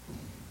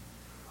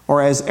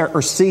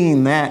 Or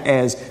seeing that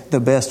as the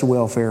best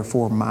welfare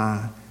for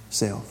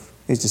myself,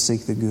 is to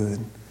seek the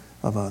good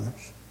of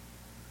others.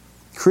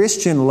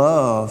 Christian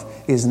love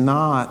is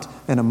not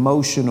an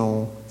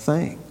emotional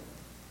thing.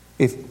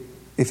 If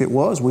it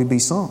was, we'd be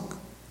sunk,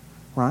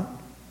 right?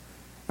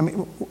 I mean,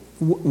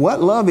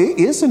 what love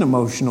is an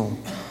emotional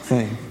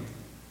thing.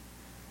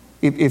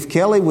 If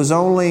Kelly was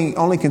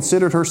only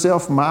considered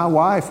herself my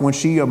wife when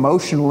she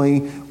emotionally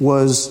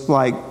was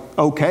like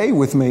okay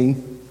with me,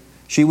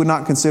 she would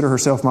not consider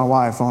herself my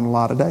wife on a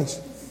lot of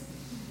days.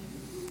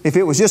 If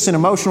it was just an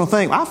emotional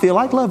thing, I feel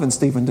like loving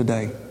Stephen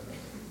today.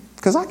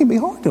 Because I can be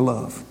hard to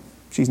love.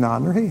 She's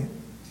nodding her head.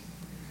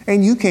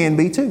 And you can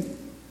be too.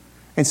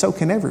 And so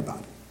can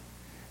everybody.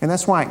 And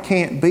that's why it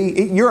can't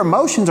be. Your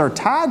emotions are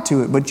tied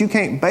to it, but you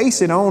can't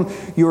base it on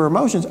your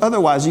emotions.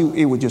 Otherwise,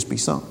 it would just be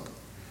sunk.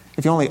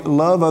 If you only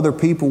love other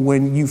people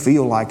when you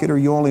feel like it, or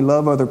you only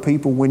love other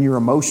people when your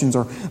emotions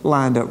are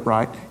lined up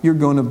right, you're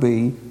going to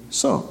be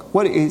sunk.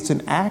 It's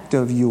an act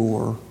of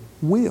your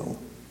will.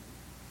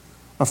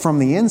 From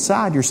the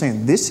inside, you're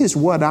saying, this is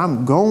what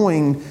I'm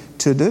going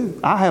to do.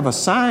 I have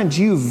assigned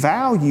you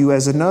value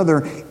as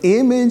another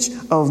image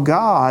of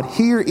God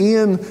here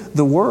in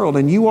the world,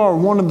 and you are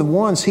one of the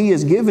ones He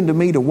has given to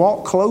me to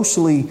walk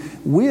closely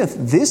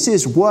with. This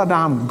is what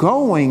I'm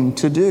going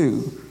to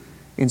do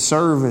in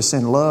service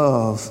and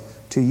love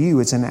to you.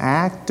 It's an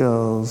act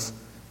of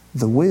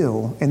the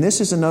will. And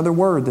this is another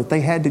word that they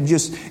had to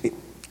just...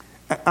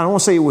 I don't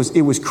want to say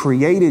it was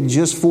created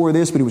just for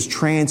this, but it was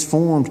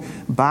transformed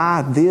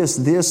by this.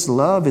 This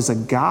love is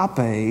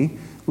agape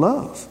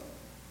love.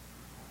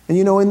 And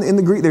you know, in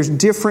the Greek, there's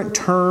different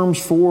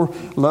terms for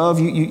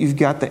love. You've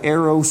got the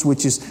eros,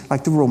 which is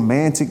like the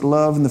romantic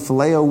love, and the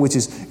phileo, which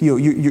is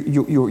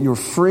your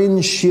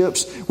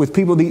friendships with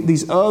people.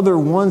 These other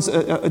ones,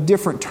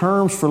 different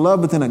terms for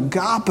love. But then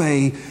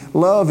agape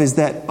love is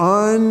that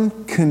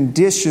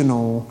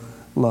unconditional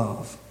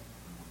love,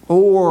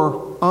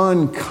 or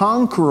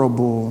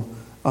unconquerable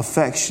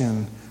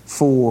affection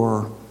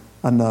for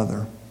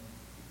another.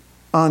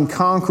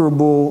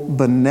 Unconquerable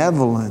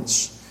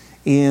benevolence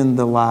in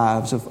the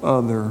lives of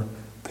other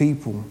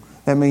people.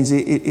 That means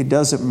it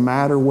doesn't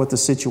matter what the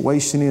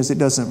situation is. It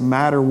doesn't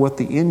matter what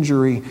the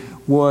injury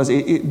was.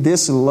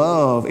 This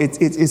love,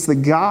 it's the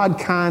God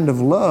kind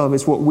of love.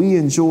 It's what we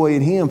enjoy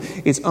in Him.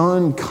 It's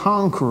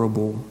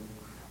unconquerable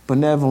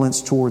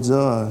benevolence towards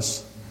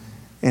us.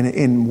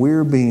 And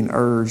we're being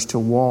urged to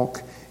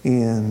walk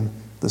in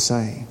the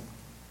same.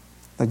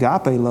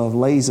 Agape love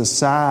lays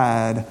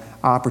aside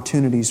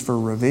opportunities for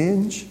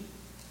revenge.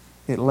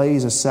 It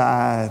lays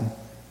aside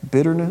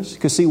bitterness.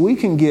 Because see, we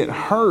can get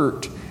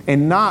hurt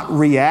and not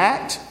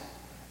react,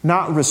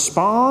 not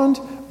respond,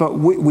 but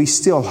we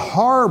still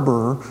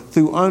harbor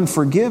through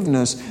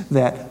unforgiveness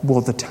that,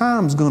 well, the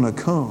time's going to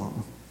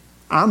come.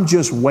 I'm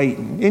just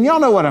waiting. And y'all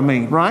know what I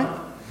mean, right?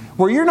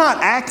 Where you're not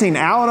acting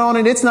out on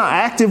it. It's not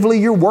actively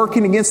you're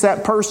working against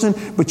that person,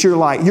 but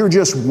you're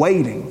just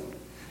waiting.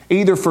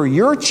 Either for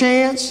your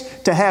chance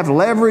to have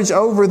leverage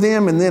over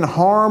them and then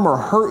harm or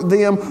hurt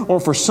them,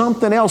 or for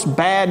something else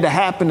bad to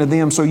happen to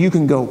them so you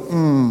can go,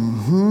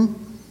 mm-hmm.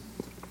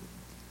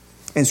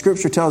 And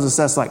Scripture tells us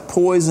that's like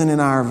poison in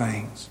our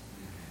veins.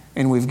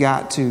 And we've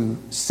got to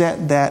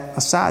set that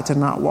aside, to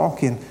not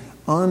walk in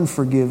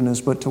unforgiveness,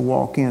 but to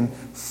walk in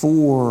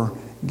forgiveness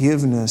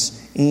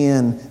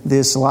in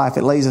this life.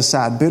 It lays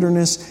aside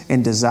bitterness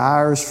and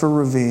desires for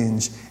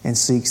revenge and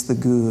seeks the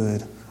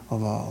good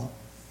of all.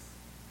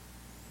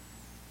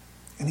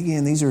 And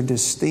again, these are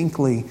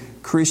distinctly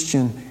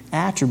Christian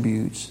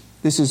attributes.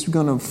 This is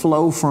going to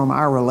flow from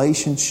our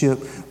relationship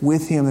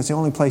with Him. That's the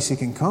only place it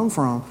can come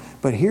from.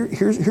 But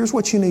here's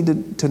what you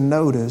need to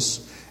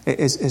notice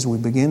as we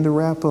begin to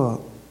wrap up.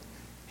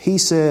 He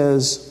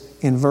says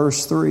in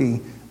verse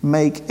 3,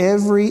 make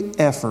every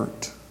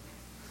effort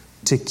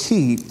to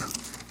keep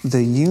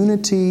the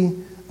unity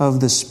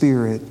of the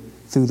Spirit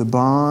through the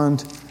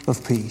bond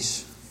of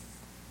peace.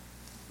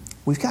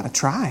 We've got to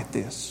try at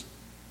this.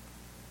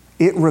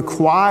 It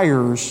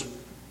requires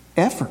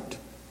effort.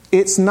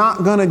 It's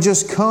not going to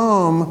just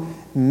come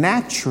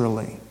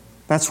naturally.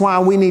 That's why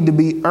we need to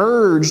be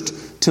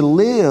urged to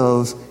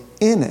live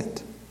in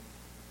it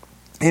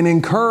and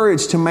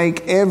encouraged to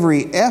make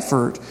every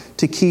effort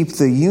to keep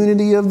the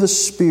unity of the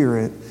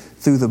Spirit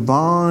through the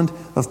bond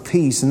of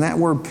peace. And that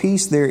word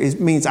peace there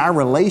means our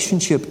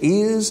relationship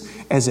is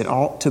as it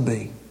ought to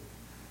be.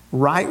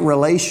 Right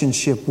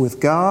relationship with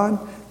God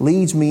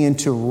leads me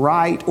into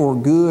right or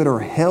good or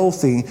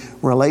healthy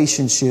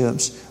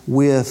relationships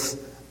with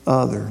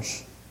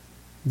others.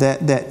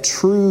 That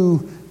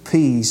true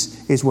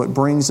peace is what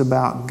brings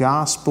about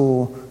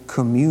gospel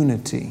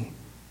community.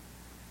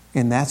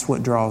 And that's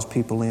what draws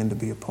people in to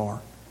be a part.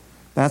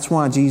 That's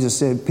why Jesus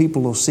said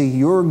people will see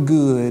your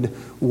good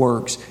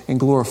works and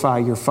glorify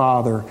your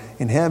Father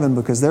in heaven,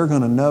 because they're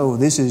going to know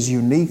this is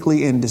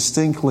uniquely and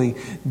distinctly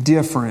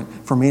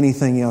different from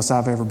anything else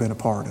I've ever been a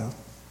part of.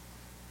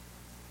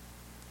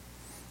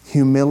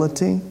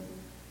 Humility,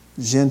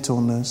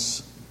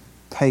 gentleness,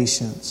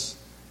 patience,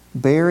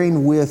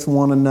 bearing with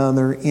one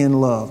another in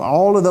love.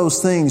 All of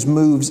those things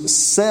moves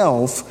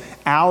self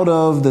out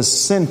of the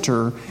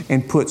center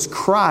and puts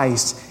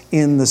Christ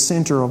in the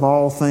center of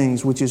all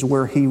things, which is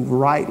where He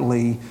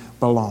rightly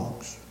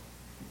belongs.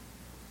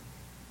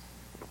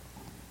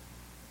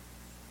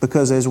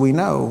 Because as we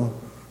know,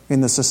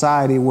 in the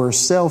society where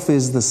self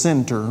is the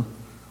center,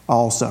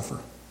 all suffer.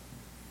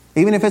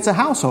 Even if it's a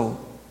household.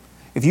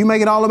 If you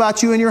make it all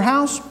about you in your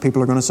house,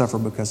 people are going to suffer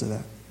because of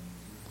that.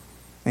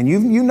 And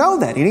you know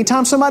that.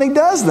 Anytime somebody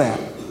does that,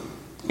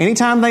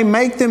 anytime they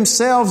make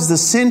themselves the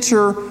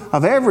center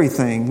of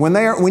everything, when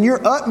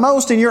you're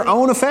utmost in your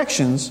own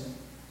affections,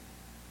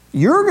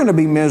 you're going to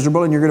be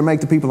miserable and you're going to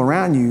make the people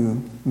around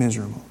you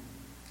miserable.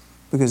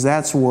 Because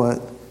that's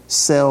what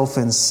self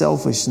and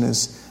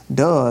selfishness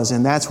does.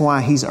 And that's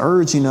why He's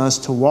urging us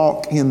to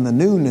walk in the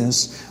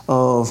newness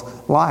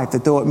of life.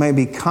 That though it may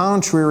be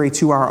contrary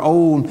to our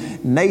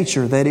old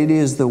nature, that it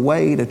is the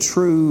way to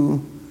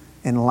true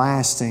and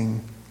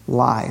lasting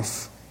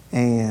life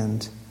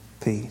and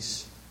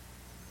peace.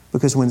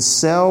 Because when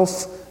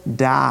self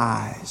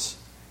dies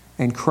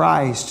and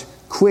Christ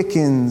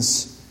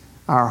quickens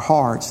our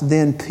hearts,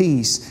 then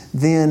peace,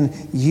 then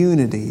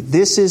unity.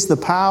 This is the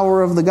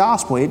power of the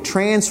gospel. It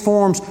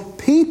transforms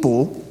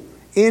people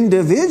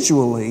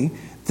individually,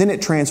 then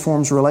it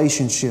transforms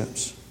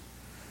relationships.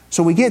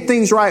 So we get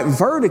things right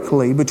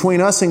vertically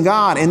between us and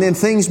God, and then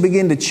things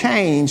begin to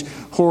change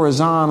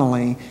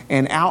horizontally,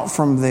 and out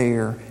from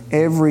there,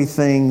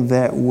 everything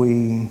that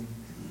we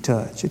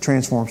touch. It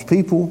transforms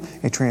people,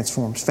 it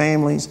transforms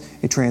families,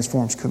 it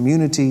transforms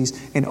communities,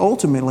 and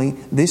ultimately,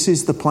 this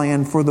is the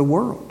plan for the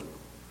world.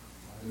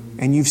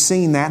 And you've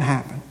seen that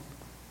happen.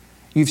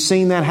 You've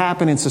seen that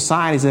happen in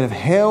societies that have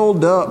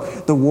held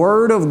up the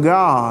Word of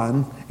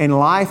God and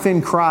life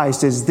in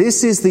Christ as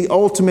this is the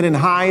ultimate and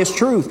highest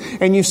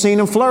truth. And you've seen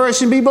them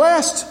flourish and be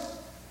blessed.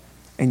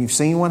 And you've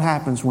seen what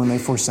happens when they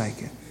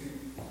forsake it.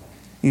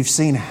 You've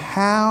seen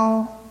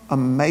how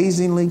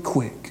amazingly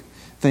quick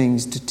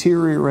things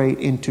deteriorate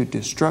into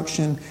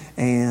destruction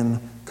and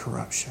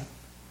corruption.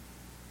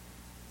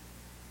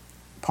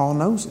 Paul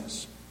knows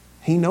this.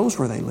 He knows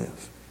where they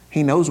live.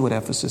 He knows what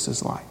Ephesus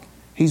is like.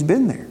 He's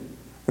been there.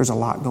 There's a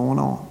lot going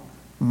on.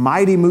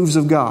 Mighty moves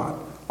of God.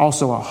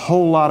 Also a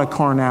whole lot of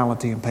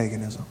carnality and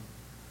paganism.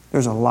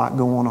 There's a lot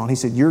going on. He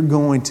said, you're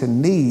going to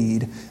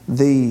need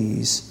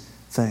these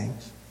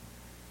things.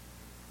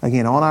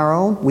 Again, on our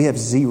own, we have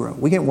zero.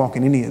 We can't walk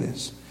in any of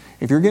this.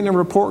 If you're getting a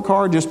report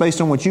card just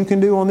based on what you can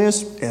do on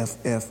this, F.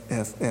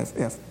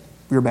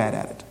 You're bad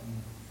at it.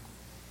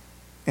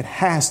 It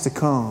has to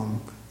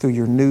come through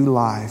your new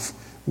life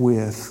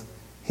with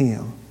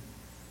Him.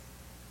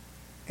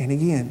 And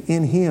again,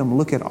 in Him,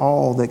 look at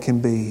all that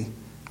can be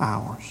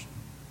ours.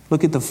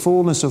 Look at the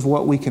fullness of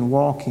what we can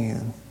walk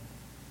in.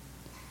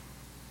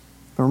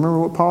 But remember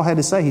what Paul had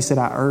to say. He said,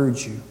 I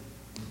urge you.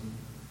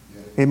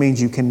 It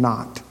means you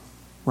cannot,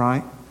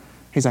 right?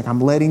 He's like, I'm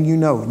letting you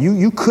know.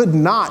 You could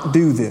not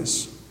do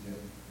this.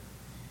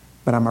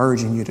 But I'm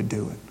urging you to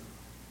do it.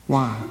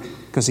 Why?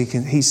 Because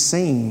he's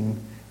seen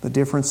the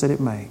difference that it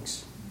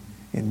makes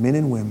in men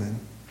and women,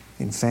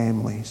 in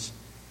families,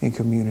 in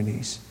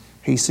communities.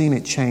 He's seen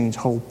it change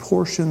whole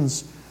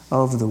portions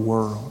of the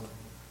world.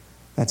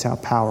 That's how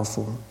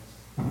powerful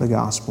the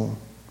gospel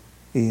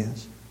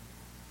is.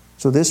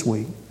 So this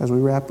week, as we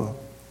wrap up,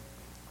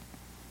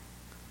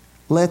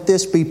 let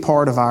this be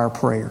part of our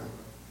prayer.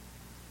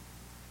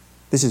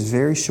 This is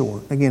very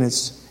short. Again,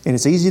 it's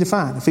easy to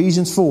find.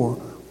 Ephesians 4,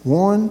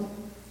 1,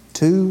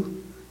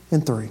 2,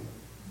 and 3.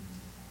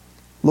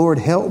 Lord,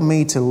 help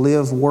me to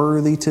live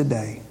worthy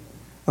today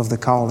of the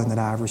calling that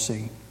I've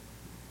received.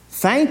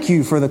 Thank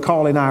you for the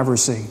calling I've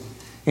received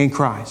in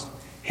Christ.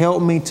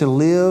 Help me to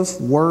live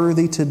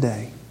worthy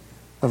today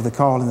of the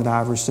calling that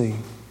I've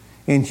received.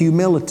 In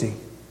humility,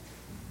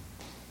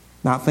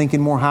 not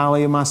thinking more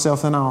highly of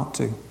myself than I ought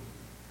to.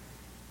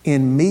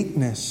 In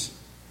meekness,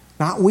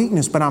 not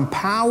weakness, but I'm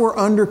power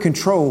under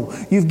control.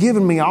 You've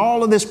given me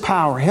all of this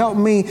power. Help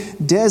me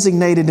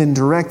designate it and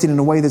direct it in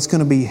a way that's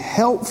going to be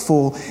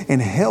helpful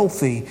and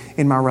healthy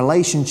in my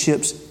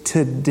relationships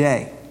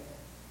today.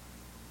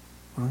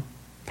 Right?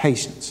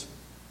 Patience.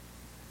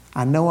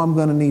 I know I'm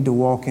going to need to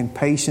walk in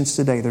patience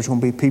today. There's going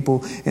to be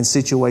people and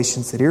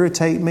situations that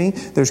irritate me.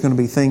 There's going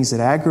to be things that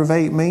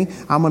aggravate me.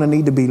 I'm going to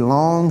need to be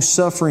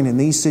long-suffering in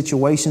these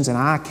situations, and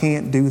I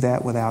can't do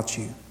that without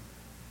you.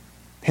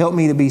 Help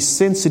me to be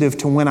sensitive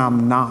to when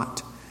I'm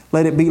not.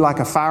 Let it be like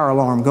a fire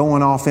alarm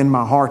going off in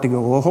my heart to go,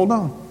 well, hold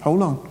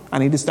on. I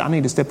need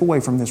to step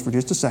away from this for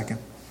just a second.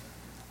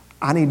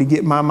 I need to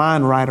get my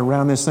mind right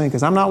around this thing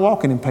because I'm not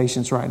walking in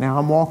patience right now.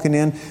 I'm walking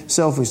in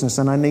selfishness,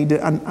 and I need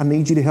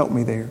you to help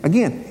me there.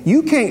 Again,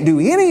 you can't do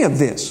any of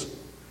this.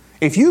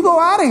 If you go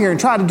out of here and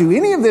try to do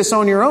any of this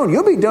on your own,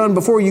 you'll be done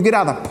before you get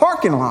out of the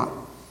parking lot,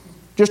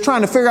 just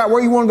trying to figure out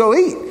where you want to go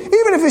eat,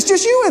 even if it's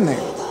just you in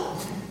there.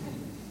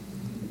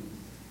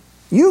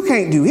 You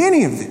can't do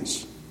any of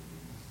this.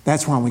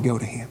 That's why we go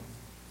to Him,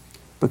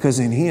 because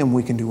in Him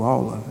we can do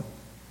all of it.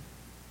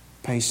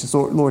 Patience.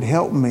 Lord,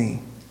 help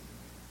me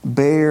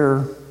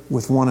bear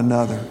with one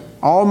another.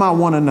 All my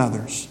one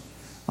anothers.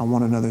 My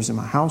one anothers in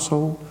my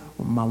household,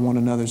 my one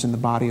anothers in the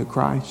body of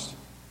Christ.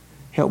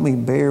 Help me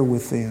bear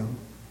with them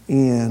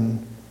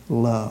in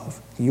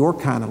love. Your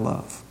kind of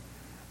love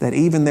that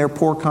even their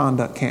poor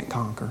conduct can't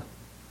conquer.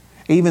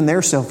 Even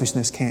their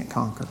selfishness can't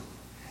conquer.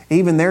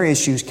 Even their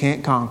issues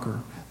can't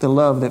conquer the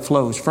love that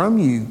flows from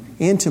you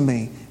into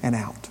me and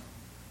out.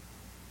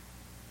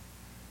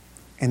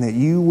 And that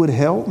you would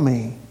help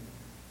me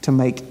to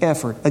make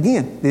effort.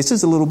 Again, this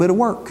is a little bit of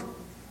work.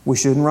 We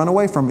shouldn't run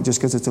away from it just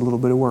because it's a little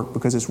bit of work,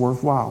 because it's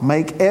worthwhile.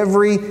 Make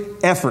every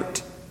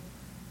effort.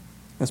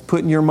 That's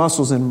putting your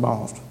muscles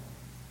involved.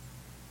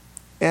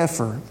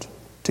 Effort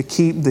to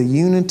keep the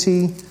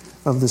unity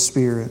of the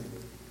Spirit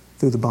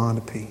through the bond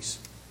of peace.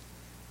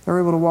 They're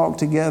able to walk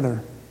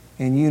together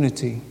in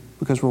unity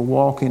because we're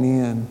walking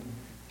in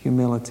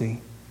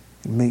humility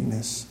and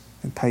meekness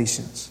and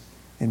patience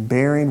and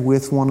bearing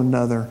with one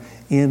another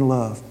in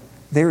love.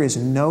 There is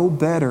no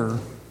better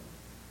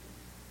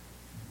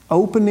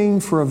opening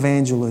for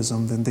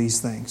evangelism than these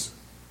things.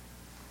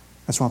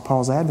 That's why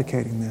Paul's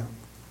advocating them.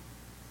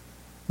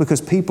 Because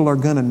people are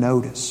going to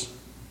notice.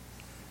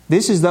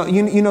 This is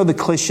the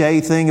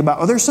cliche thing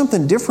about, there's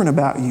something different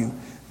about you.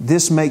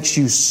 This makes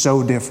you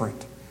so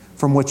different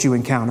from what you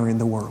encounter in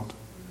the world.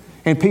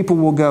 And people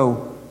will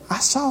go, I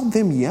saw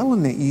them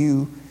yelling at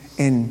you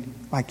and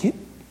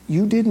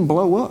you didn't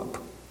blow up.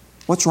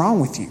 What's wrong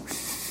with you?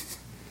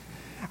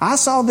 I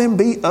saw them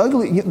be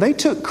ugly. They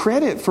took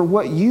credit for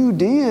what you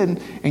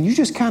did, and you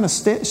just kind of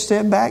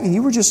stepped back and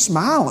you were just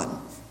smiling.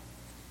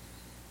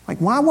 Like,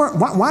 why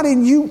are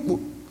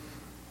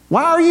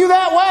you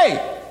that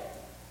way?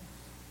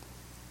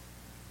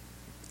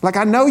 Like,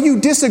 I know you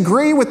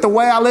disagree with the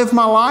way I live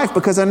my life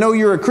because I know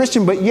you're a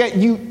Christian, but yet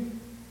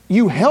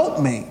you help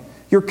me.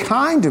 You're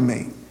kind to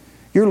me.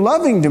 You're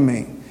loving to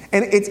me.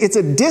 And it's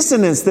a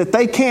dissonance that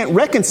they can't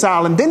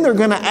reconcile, and then they're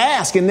going to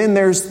ask, and then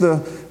there's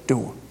the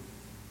door.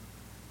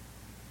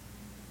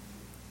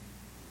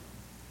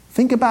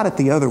 Think about it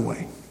the other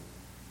way.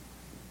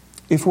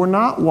 If we're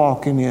not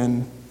walking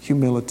in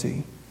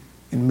humility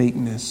and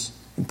meekness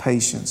and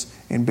patience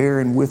and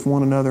bearing with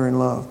one another in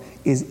love,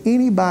 is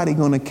anybody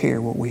going to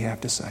care what we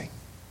have to say?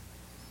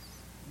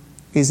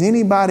 Is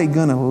anybody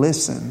going to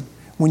listen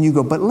when you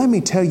go, but let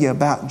me tell you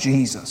about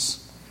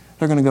Jesus?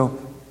 They're going to go,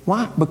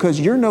 why? Because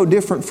you're no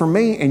different from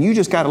me and you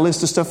just got a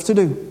list of stuff to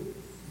do.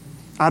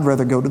 I'd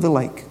rather go to the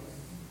lake.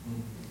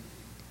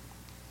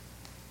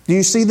 Do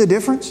you see the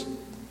difference?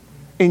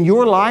 In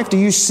your life, do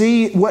you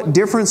see what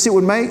difference it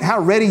would make? How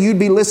ready you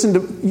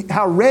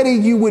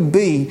would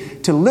be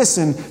to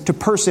listen to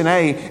person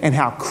A, and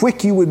how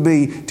quick you would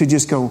be to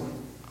just go,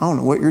 I don't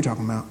know what you're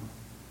talking about.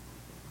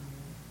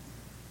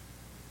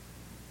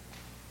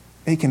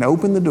 It can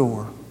open the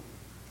door,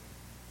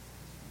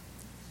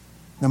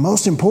 the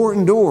most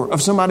important door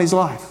of somebody's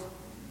life,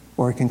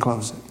 or it can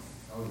close it.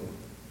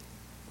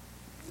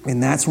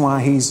 And that's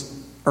why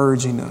He's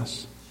urging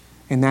us.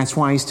 And that's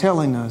why He's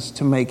telling us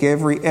to make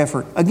every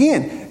effort.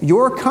 Again,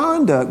 your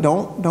conduct,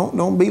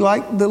 don't be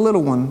like the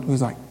little one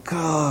who's like,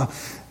 God,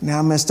 now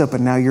I messed up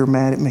and now you're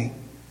mad at me.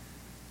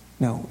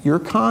 No, your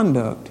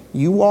conduct,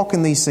 you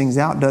walking these things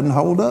out doesn't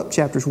hold up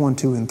chapters 1,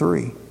 2, and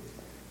 3.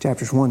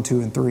 Chapters 1,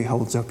 2, and 3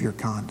 holds up your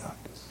conduct.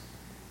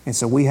 And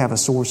so we have a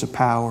source of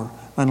power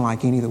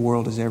unlike any the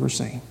world has ever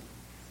seen.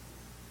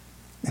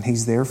 And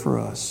He's there for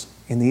us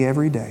in the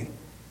everyday,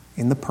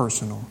 in the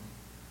personal,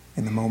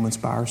 in the moments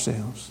by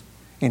ourselves.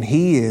 And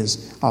He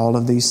is all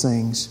of these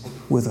things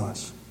with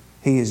us.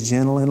 He is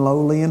gentle and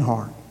lowly in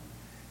heart.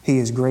 He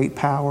is great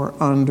power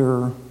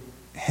under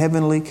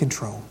heavenly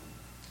control.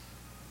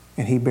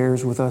 And He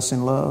bears with us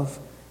in love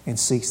and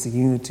seeks the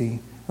unity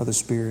of the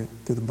Spirit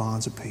through the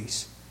bonds of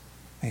peace.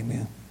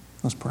 Amen.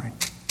 Let's pray.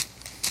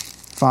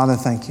 Father,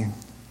 thank You.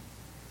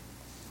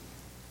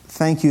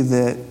 Thank You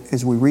that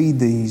as we read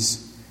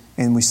these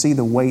and we see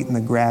the weight and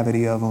the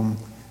gravity of them,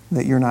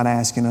 that You're not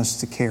asking us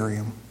to carry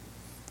them.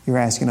 You're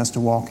asking us to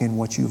walk in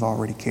what You've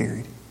already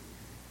carried.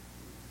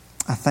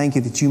 I thank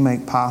You that You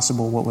make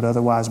possible what would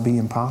otherwise be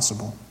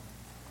impossible.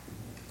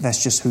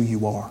 That's just who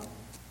You are.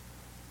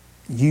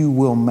 You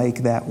will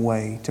make that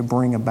way to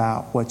bring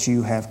about what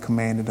You have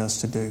commanded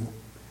us to do.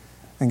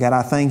 And God,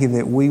 I thank You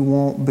that we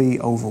won't be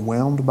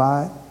overwhelmed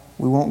by it.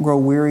 We won't grow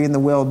weary in the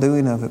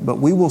well-doing of it, but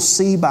we will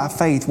see by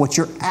faith what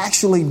You're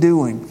actually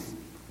doing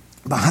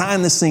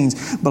behind the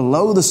scenes,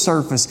 below the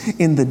surface,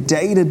 in the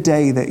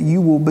day-to-day, that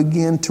You will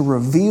begin to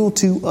reveal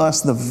to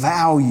us the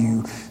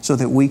value so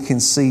that we can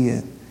see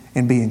it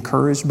and be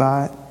encouraged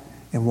by it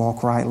and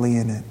walk rightly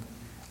in it.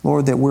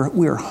 Lord, that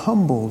we are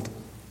humbled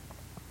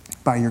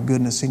by Your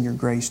goodness and Your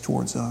grace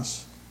towards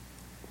us.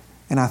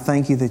 And I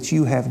thank You that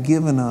You have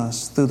given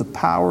us, through the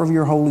power of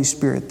Your Holy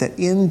Spirit, that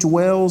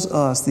indwells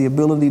us the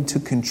ability to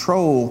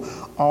control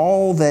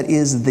all that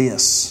is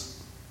this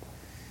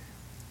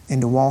and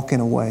to walk in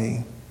a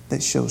way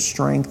that shows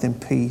strength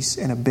and peace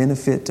and a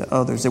benefit to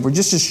others. That we're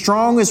just as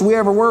strong as we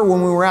ever were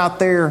when we were out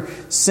there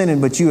sinning,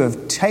 but You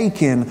have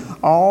taken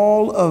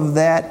all of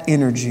that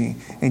energy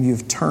and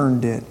You've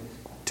turned it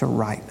to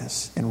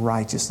rightness and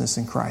righteousness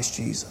in Christ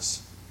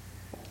Jesus.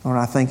 Lord,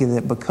 I thank You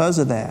that because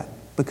of that,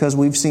 because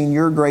we've seen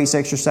Your grace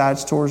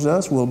exercised towards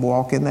us, we'll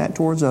walk in that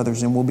towards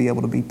others, and we'll be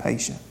able to be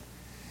patient.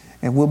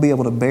 And we'll be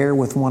able to bear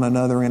with one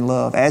another in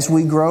love. As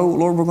we grow,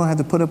 Lord, we're going to have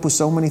to put up with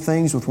so many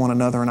things with one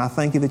another, and I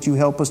thank You that You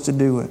help us to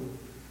do it.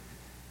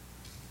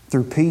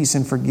 Through peace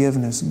and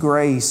forgiveness,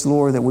 grace,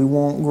 Lord, that we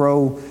won't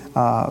grow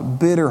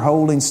bitter,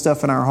 holding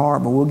stuff in our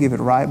heart, but we'll give it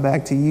right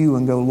back to You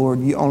and go, Lord,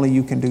 only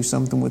You can do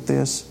something with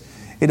this.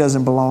 It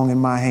doesn't belong in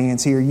my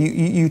hands here.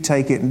 You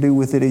take it and do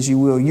with it as You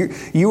will.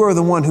 You are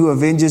the one who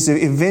avenges.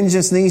 If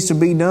vengeance needs to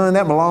be done,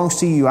 that belongs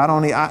to You. I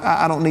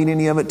don't need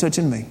any of it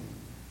touching me.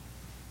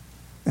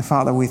 And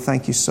Father, we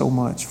thank You so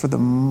much for the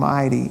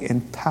mighty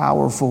and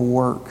powerful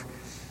work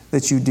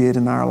that You did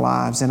in our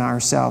lives, in our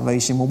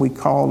salvation. When we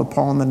called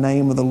upon the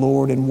name of the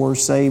Lord and were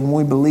saved, when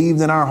we believed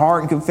in our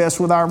heart and confessed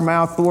with our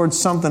mouth, Lord,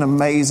 something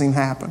amazing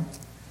happened.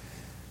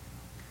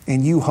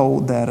 And You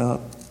hold that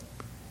up.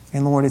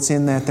 And Lord, it's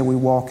in that we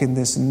walk in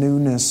this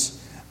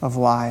newness of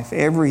life.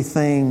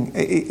 Everything,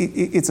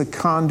 it's a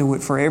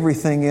conduit for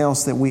everything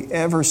else that we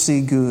ever see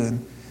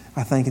good.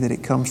 I thank You that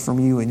it comes from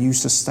You and You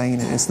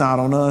sustain it. It's not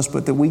on us,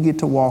 but that we get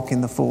to walk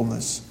in the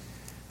fullness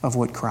of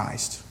what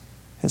Christ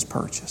has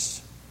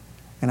purchased.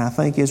 And I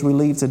think as we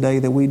leave today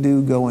that we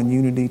do go in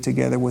unity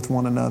together with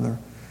one another.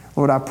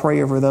 Lord, I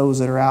pray over those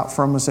that are out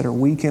from us, that are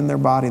weak in their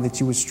body,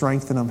 that You would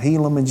strengthen them,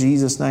 heal them in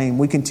Jesus' name.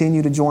 We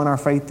continue to join our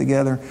faith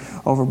together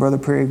over Brother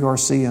Perry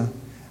Garcia.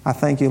 I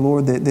thank You,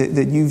 Lord,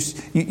 that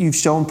you've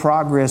shown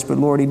progress, but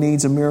Lord, he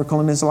needs a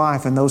miracle in his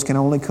life, and those can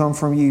only come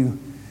from You.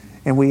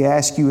 And we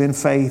ask You in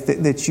faith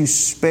that You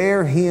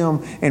spare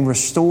him and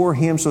restore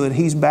him so that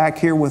he's back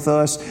here with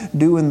us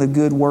doing the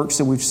good works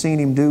that we've seen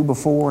him do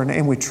before.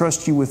 And we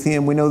trust You with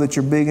him. We know that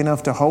You're big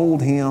enough to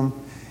hold him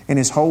and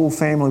his whole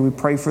family. We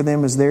pray for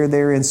them as they're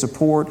there in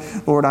support.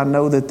 Lord, I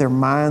know that their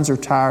minds are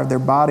tired, their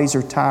bodies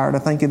are tired. I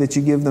thank You that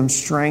You give them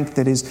strength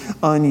that is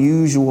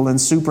unusual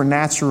and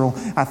supernatural.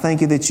 I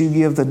thank You that You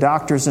give the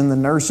doctors and the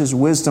nurses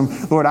wisdom.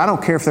 Lord, I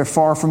don't care if they're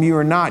far from You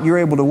or not. You're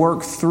able to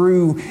work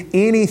through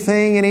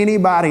anything and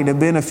anybody to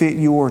benefit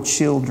Your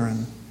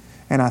children.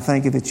 And I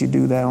thank You that You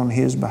do that on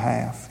His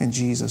behalf. In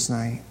Jesus'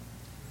 name.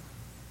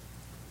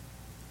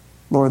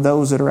 Lord,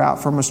 those that are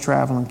out from us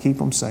traveling, keep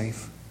them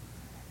safe.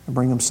 And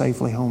bring them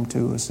safely home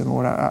to us. And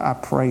Lord, I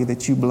pray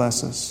that You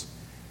bless us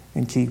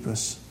and keep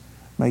us.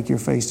 Make Your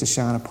face to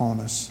shine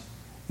upon us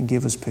and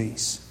give us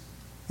peace.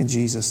 In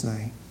Jesus'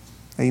 name,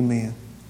 amen.